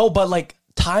quick. No, but like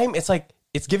time, it's like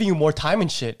it's giving you more time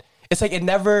and shit. It's like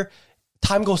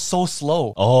time goes so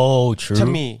slow. Oh, true. To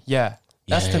me, yeah.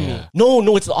 That's to me.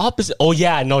 No, it's the opposite. Oh,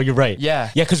 yeah, no, you're right. Yeah.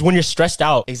 Yeah, because when you're stressed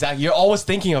out. Exactly. You're always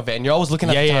thinking of it and you're always looking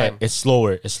at the time. It's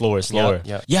slower.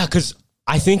 Yeah. Yeah, because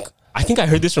I think I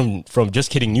heard this from Just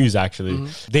Kidding News, actually.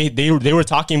 They were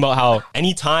talking about how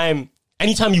anytime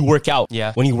you work out,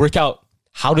 when you work out,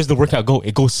 how does the workout go?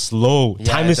 It goes slow. Yeah,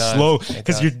 time is slow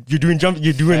because you're doing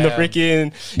the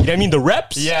freaking, you know what I mean, the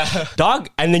reps. Yeah, dog.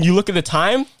 And then you look at the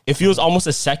time. It feels almost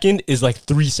a second is like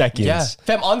 3 seconds. Yeah,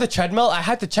 fam. On the treadmill, I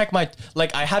had to check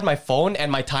I had my phone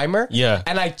and my timer. Yeah,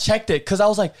 and I checked it because I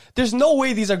was like, "There's no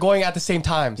way these are going at the same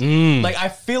times." Like I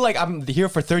feel like I'm here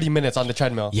for 30 minutes on the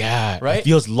treadmill. Yeah, right. It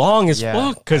feels long as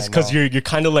fuck because you're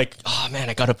kind of like, oh man,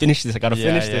 I gotta finish this.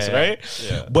 Right?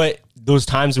 Yeah. But those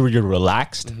times where you're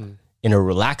relaxed. In a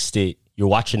relaxed state, you're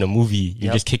watching a movie,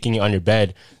 you're just kicking it on your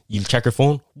bed, you check your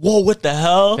phone, whoa, what the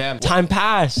hell? Fam, time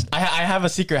passed. I have a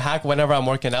secret hack whenever I'm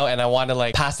working out and I want to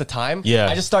like pass the time. Yeah.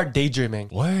 I just start daydreaming.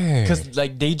 Word. Because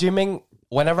like daydreaming,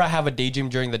 whenever I have a daydream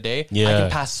during the day, I can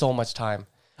pass so much time.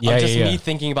 Me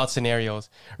thinking about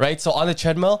scenarios, right? So on the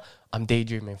treadmill, I'm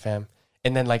daydreaming, fam.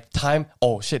 And then like time,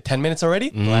 oh shit, 10 minutes already?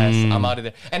 Bless, I'm out of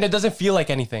there. And it doesn't feel like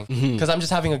anything because I'm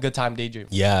just having a good time daydreaming.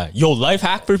 Yeah. Yo, life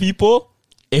hack for people.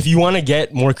 If you want to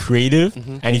get more creative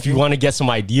and if you want to get some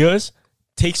ideas,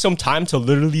 take some time to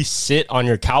literally sit on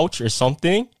your couch or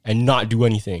something and not do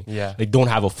anything. Yeah. Like don't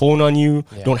have a phone on you,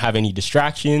 don't have any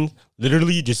distractions,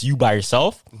 literally just you by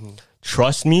yourself.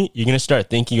 Trust me, you're going to start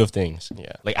thinking of things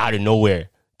like out of nowhere.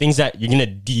 Things that you're going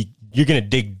to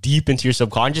dig deep into your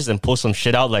subconscious and pull some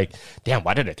shit out like, damn,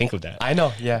 why did I think of that? I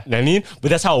know, yeah. You know what I mean?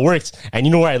 But that's how it works. And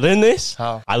you know where I learned this?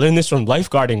 How? I learned this from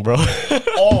lifeguarding, bro.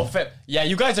 Oh, yeah,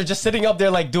 you guys are just sitting up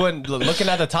there like looking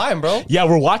at the time, bro. Yeah,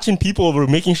 we're watching people, we're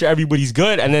making sure everybody's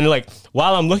good. And then like,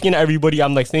 while I'm looking at everybody,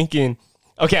 I'm like thinking,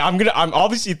 okay, I'm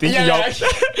obviously thinking,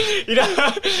 you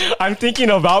know, I'm thinking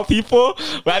about people,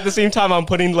 but at the same time, I'm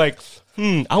putting like,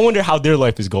 I wonder how their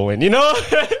life is going, you know?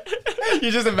 You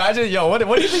just imagine, yo, what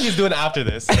do you think he's doing after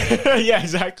this? Yeah,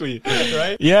 exactly.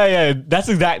 Right? Yeah. That's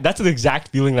the exact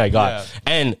feeling that I got. Yeah.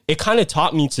 And it kind of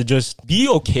taught me to just be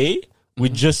okay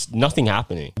with just nothing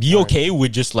happening. Be okay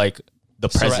with just like the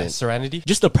present. Serenity?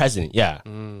 Just the present, yeah.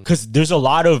 Because there's a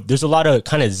lot of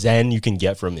kind of zen you can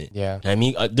get from it. Yeah. You know what I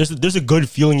mean? There's a good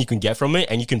feeling you can get from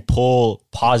it and you can pull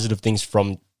positive things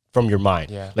from your mind.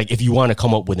 Yeah. Like if you want to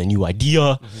come up with a new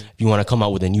idea, if you want to come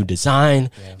up with a new design,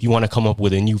 if you want to come up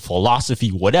with a new philosophy,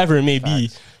 whatever it may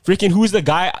be. Freaking who's the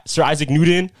guy, Sir Isaac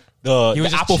Newton? The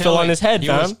apple fell on his head,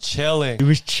 fam. He was chilling.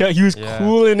 He was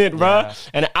cooling it, bro. Yeah.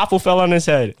 And an apple fell on his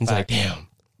head. He's like, damn,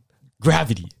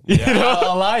 gravity. Yeah. You know?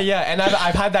 A lot, yeah. And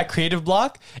I've had that creative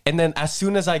block. And then as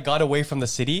soon as I got away from the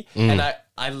city, and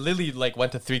I literally like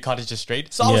went to 3 cottages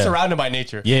straight. So I was surrounded by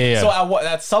nature. Yeah. So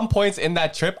at some points in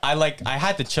that trip, I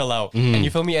had to chill out. And you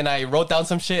feel me? And I wrote down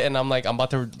some shit and I'm like, I'm about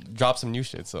to drop some new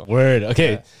shit. So word.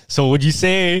 Okay. Yeah. So would you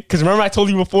say, because remember I told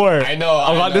you before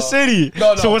about the city.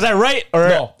 No. So was I right or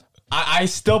no? I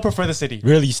still prefer the city.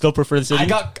 Really? You still prefer the city?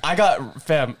 I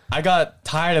got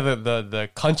tired of the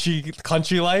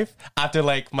country life after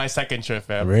like my second trip,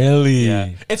 fam. Really?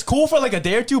 Yeah. It's cool for like a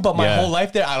day or two, but my whole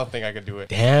life there, I don't think I could do it.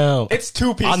 Damn. It's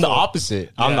too peaceful. I'm the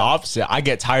opposite. I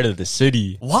get tired of the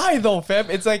city. Why though, fam?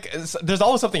 It's like there's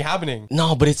always something happening.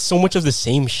 No, but it's so much of the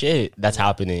same shit that's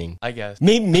happening. I guess.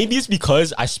 Maybe it's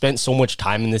because I spent so much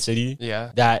time in the city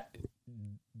that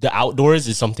the outdoors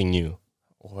is something new.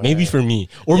 Maybe for me.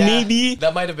 Or maybe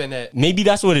that might have been it. Maybe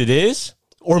that's what it is.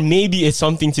 Or maybe it's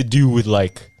something to do with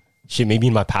like shit, maybe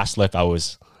in my past life I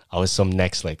was some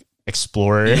next like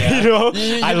explorer. You know,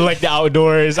 I like the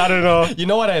outdoors. I don't know. You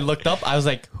know what I looked up? I was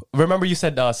like, remember you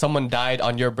said someone died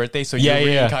on your birthday, so you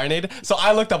reincarnated? So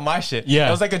I looked up my shit. Yeah.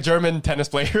 It was like a German tennis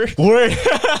player. Word.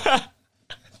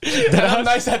 And I'm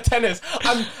nice at tennis.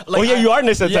 I'm like, you are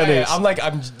nice at tennis. Yeah, I'm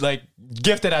like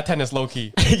gifted at tennis, low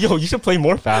key. Yo, you should play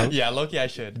more, fam. Yeah, low key, I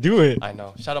should do it. I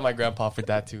know. Shout out my grandpa for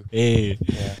that too. Hey,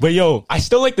 but yo, I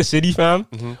still like the city, fam.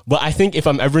 But I think if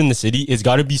I'm ever in the city, it's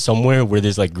got to be somewhere where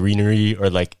there's like greenery, or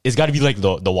like it's got to be like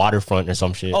the waterfront or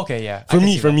some shit. Okay, yeah. For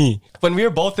me, when we were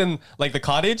both in like the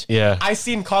cottage, I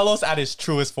seen Carlos at his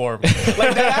truest form.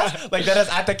 like that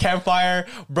at the campfire,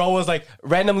 bro was like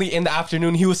randomly in the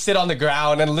afternoon, he would sit on the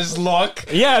ground and just look.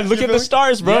 Yeah, look at the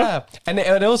stars, bro. Yeah, and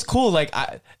it was cool. Like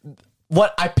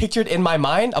what I pictured in my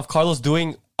mind of Carlos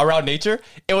doing around nature,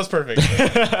 it was perfect.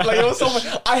 Like it was so much.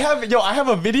 I have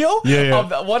a video of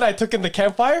the one I took in the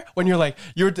campfire when you're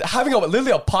having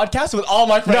literally a podcast with all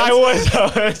my friends. No,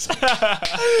 I was.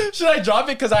 Should I drop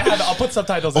it? Because I'll put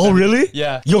subtitles in. Oh, really?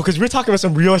 Yeah. Yo, because we're talking about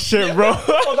some real shit, bro.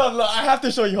 Hold on, look, I have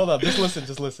to show you. Hold up. Just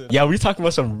listen. Yeah, we're talking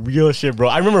about some real shit, bro.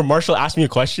 I remember Marshall asked me a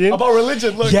question. About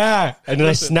religion, look. Yeah, and then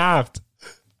I snapped. You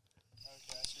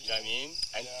know what I mean?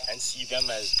 And see them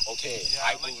as, okay,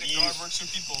 I like believe God works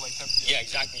with people like that. Yeah,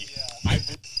 exactly. Yeah.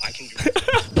 I can do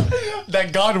it.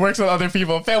 That God works with other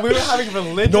people. Fam, we were having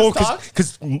religious talks.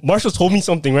 Because Marshall told me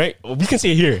something, right? We can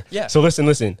say it here. Yeah. So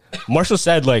listen. Marshall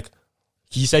said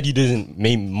he said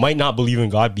he might not believe in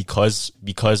God because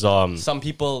some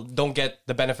people don't get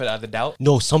the benefit of the doubt.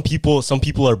 No, some people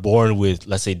are born with,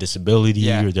 let's say,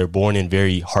 disability, or they're born in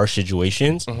very harsh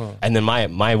situations. And then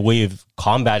my way of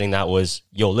combating that was,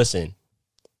 yo, listen,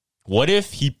 what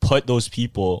if he put those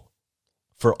people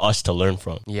for us to learn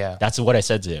from? Yeah, that's what I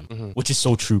said to him, which is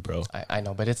so true, bro. I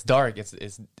know, but it's dark.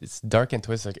 It's dark and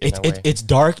twisted. It's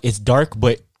dark,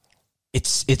 but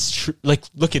it's true. Like,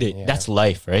 look at it. Yeah. That's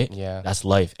life, right? Yeah, that's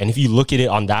life. And if you look at it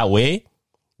on that way,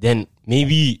 then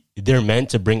maybe they're meant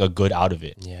to bring a good out of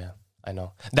it. Yeah, I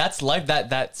know. That's life.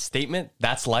 That statement,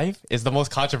 that's life, is the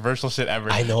most controversial shit ever.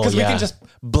 I know. Because we can just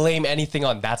blame anything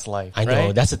on that's life. I know.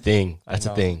 Right? That's a thing. That's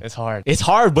a thing. It's hard. It's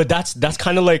hard, but that's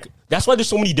kind of like, that's why there's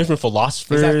so many different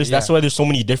philosophers. Exactly, That's why there's so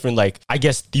many different, I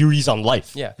guess, theories on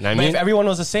life. Yeah. You know what I mean? mean? If everyone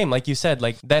was the same, like you said,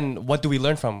 then what do we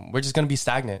learn from? We're just going to be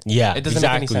stagnant. Yeah. It doesn't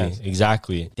make any sense.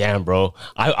 Exactly. Damn, bro.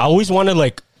 I always want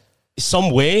to,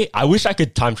 some way, I wish I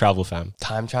could time travel, fam.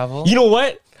 Time travel? You know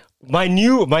what? My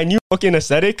new fucking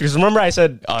aesthetic, because remember I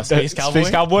said Space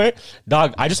Cowboy?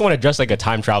 Dog, I just want to dress like a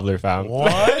time traveler, fam.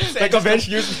 What?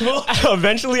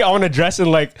 Eventually I want to dress in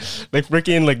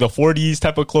freaking the 40s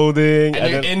type of clothing.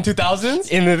 And then, in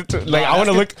 2000s? I want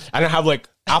to look, I don't have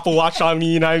Apple Watch on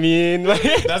me, you know what I mean?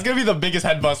 That's gonna be the biggest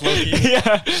head bust, low-key.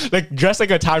 Yeah, dress like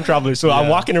a time traveler. So I'm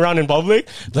walking around in public,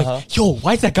 yo,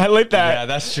 why is that guy like that? Yeah,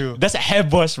 that's true. That's a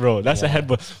head bust, bro. That's a head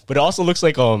bust. But it also looks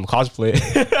like cosplay.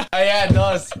 Yeah, it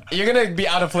does. You're gonna be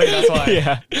out of place, that's why.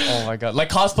 Yeah. Oh my god. Like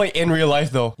cosplay in real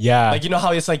life though. Yeah. You know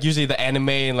how it's usually the anime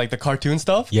and the cartoon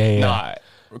stuff? Yeah. Nah.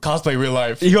 Cosplay real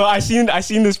life. Yo, I seen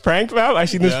this prank, fam.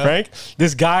 Prank.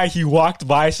 This guy, he walked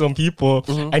by some people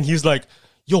and he's like,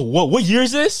 yo, what year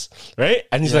is this? Right?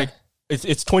 And he's like, it's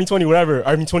 2020, whatever.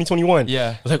 I mean, 2021.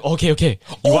 Yeah. I was like, okay.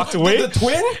 He walked away. The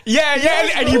twin?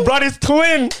 Yeah. And he brought his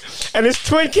twin. And his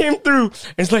twin came through.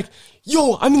 And it's like,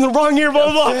 yo, I'm in the wrong year,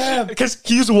 blah, blah, blah. Because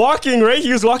he was walking, right?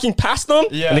 He was walking past them.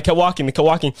 Yeah. And they kept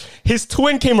walking. His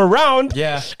twin came around.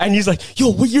 Yeah. And he's like, yo,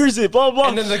 what year is it? Blah, blah.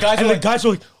 And then the guys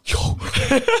were like, yo.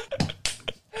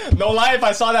 No lie, if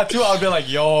I saw that too, I would be like,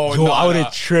 yo, I would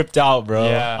have tripped out, bro.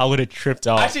 Yeah. I would have tripped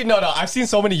out. Actually, no. I've seen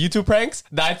so many YouTube pranks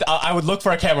that I would look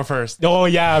for a camera first. Oh,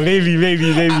 yeah, maybe.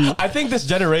 I think this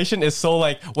generation is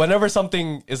so whenever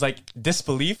something is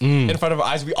disbelief in front of our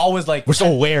eyes, we always we're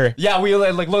so aware. Yeah, we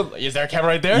look, is there a camera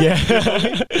right there?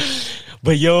 Yeah.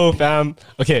 But yo, fam,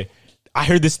 okay, I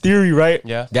heard this theory, right?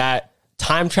 Yeah. That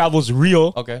time travel's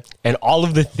real. Okay. And all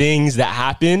of the things that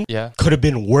happened could have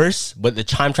been worse, but the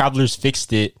time travelers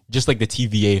fixed it, just like the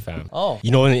TVA, fam. Oh. You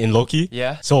know, in Loki?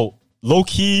 Yeah. So,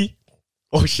 Loki...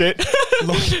 Oh, shit.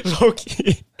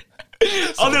 Loki.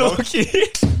 Other Loki.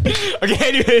 Okay,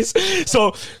 anyways.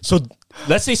 So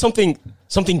let's say something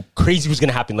crazy was going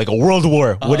to happen, like a world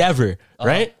war, whatever,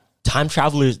 right? Time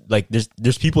travelers,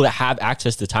 there's people that have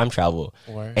access to time travel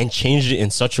and changed it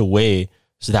in such a way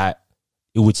so that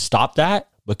it would stop that,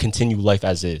 but continue life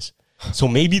as is. So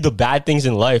maybe the bad things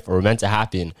in life are meant to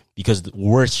happen because the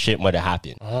worst shit might have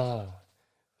happened. Oh,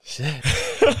 shit.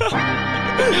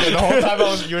 The whole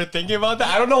time you were thinking about that,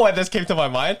 I don't know why this came to my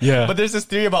mind. Yeah. But there's this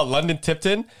theory about London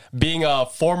Tipton being a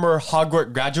former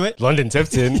Hogwarts graduate. London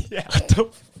Tipton? Yeah.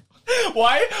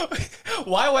 Why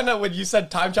when you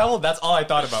said time travel, that's all I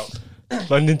thought about.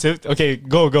 London Tipton. Okay,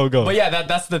 go. But yeah,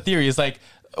 that's the theory. It's like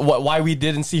why we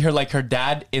didn't see her like her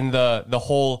dad in the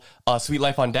whole Sweet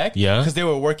Life on Deck. Yeah, because they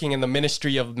were working in the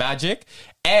Ministry of Magic,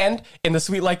 and in the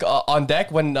Sweet Life on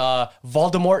Deck when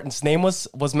Voldemort's name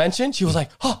was mentioned, she was like,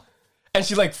 huh, and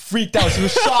she like freaked out. She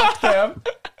was shocked, fam.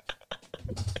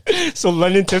 So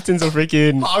London Tipton's a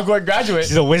freaking Hogwarts graduate.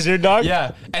 She's a wizard, dog.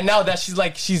 Yeah, and now that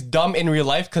she's dumb in real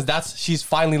life because she's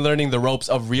finally learning the ropes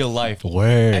of real life.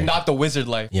 Word. And not the wizard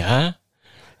life. Yeah.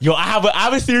 Yo, I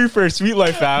have a theory for Sweet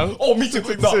Life, fam. Oh, me too.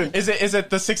 No, is it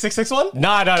the 666 one?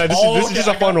 Nah. This is just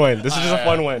a fun one. This is just a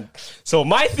fun one. So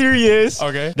my theory is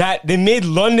that they made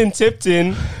London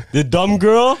Tipton the dumb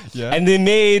girl, and they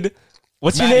made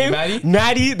what's her name?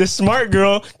 Maddie, the smart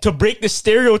girl, to break the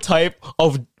stereotype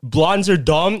of blondes are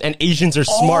dumb and Asians are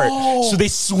smart. So they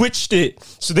switched it.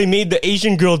 So they made the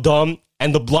Asian girl dumb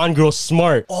and the blonde girl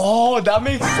smart. Oh, that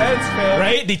makes sense, man.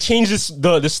 Right? They changed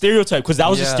the stereotype because that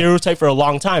was a stereotype for a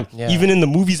long time. Yeah. Even in the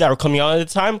movies that were coming out at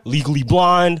the time, Legally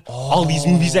Blonde, all these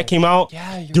movies that came out,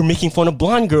 they're making fun of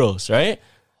blonde girls, right?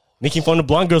 Making fun of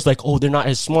blonde girls like, oh, they're not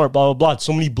as smart, blah, blah, blah.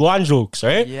 So many blonde jokes,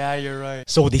 right? Yeah, you're right.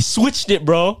 So they switched it,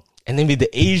 bro. And they made the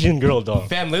Asian girl dumb.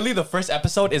 Fam, literally the first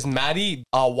episode is Maddie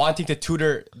wanting to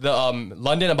tutor the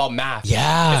London about math.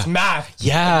 Yeah. It's math.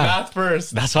 Yeah. Math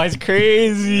first. That's why it's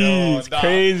crazy.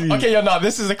 Crazy. Okay,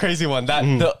 this is a crazy one.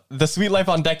 That the Sweet Life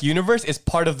on Deck universe is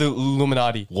part of the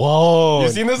Illuminati. Whoa. You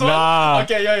seen this one? Nah.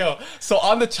 Okay, yo. So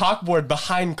on the chalkboard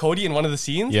behind Cody in one of the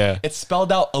scenes, it's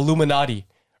spelled out Illuminati.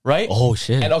 Right? Oh,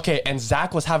 shit. And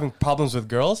Zach was having problems with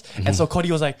girls. And so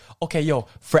Cody was like, okay, yo,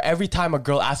 for every time a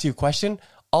girl asks you a question,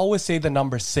 always say the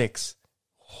number 6.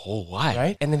 Oh, why?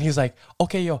 Right? And then he was like,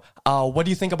 okay, yo, what do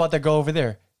you think about that girl over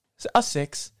there? A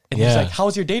 6. And he was like, how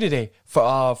was your day today?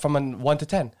 From a 1 to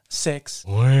 10? 6.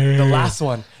 Word. The last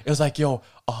one, it was like, yo,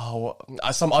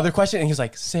 some other question. And he was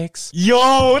like, 6. Yo,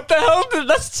 what the hell?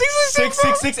 That's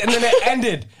 6. And then it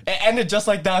ended. It ended just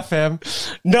like that, fam.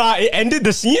 Nah, it ended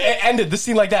the scene? It ended the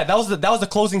scene like that. That was the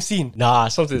closing scene. Nah,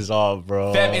 something's off,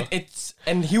 bro. Fam,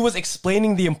 and he was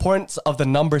explaining the importance of the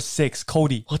number 6,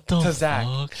 Cody. What the to Zach.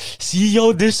 fuck? See,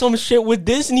 yo, there's some shit with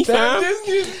Disney, fam.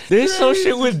 There's some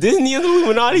shit with Disney and the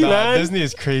Illuminati, man. Disney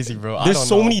is crazy, bro. There's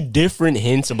so many different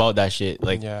hints about that shit.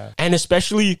 Like, and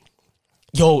especially,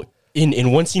 yo,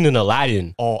 in one scene in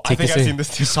Aladdin. Oh, I think I've seen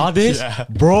this too. You saw this? Yeah.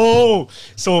 Bro.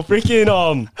 So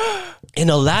freaking, in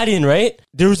Aladdin, right?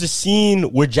 There was a scene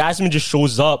where Jasmine just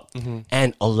shows up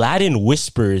and Aladdin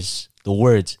whispers the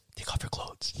words, take off your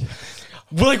clothes.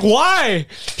 We're like, why?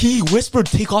 He whispered,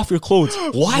 take off your clothes.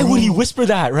 Why would he whisper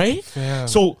that, right? Fam.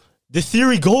 So the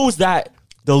theory goes that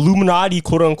the Illuminati,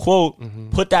 quote unquote,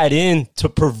 put that in to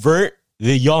pervert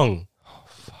the young.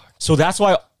 So that's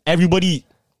why everybody,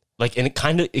 like, and it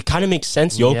kind of makes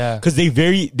sense, yo, because they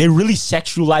really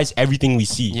sexualize everything we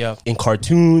see in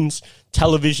cartoons,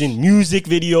 television, music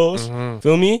videos.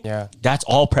 Feel me? Yeah, that's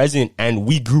all present, and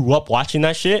we grew up watching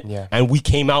that shit. Yeah, and we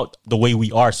came out the way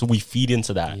we are, so we feed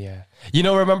into that. Yeah,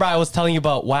 remember I was telling you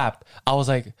about WAP? I was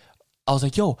like,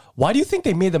 yo, why do you think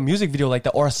they made the music video like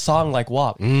that or a song like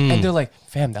WAP? And they're like,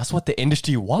 fam, that's what the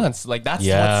industry wants. Like, that's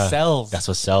what sells. That's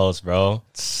what sells, bro.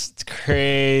 It's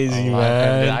crazy,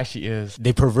 man. It actually is.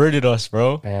 They perverted us,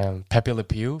 bro. Man, Pepe Le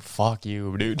Pew, fuck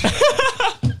you, dude. All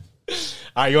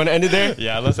right, you want to end it there?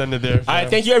 Yeah, let's end it there. All right,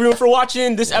 thank you everyone for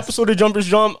watching this episode of Jumpers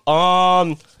Jump.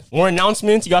 More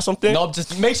announcements? You got something? No,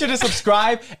 just make sure to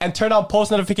subscribe and turn on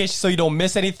post notifications so you don't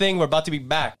miss anything. We're about to be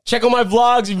back. Check out my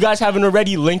vlogs if you guys haven't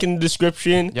already. Link in the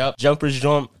description. Yep. Jumpers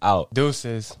Jump out.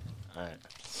 Deuces.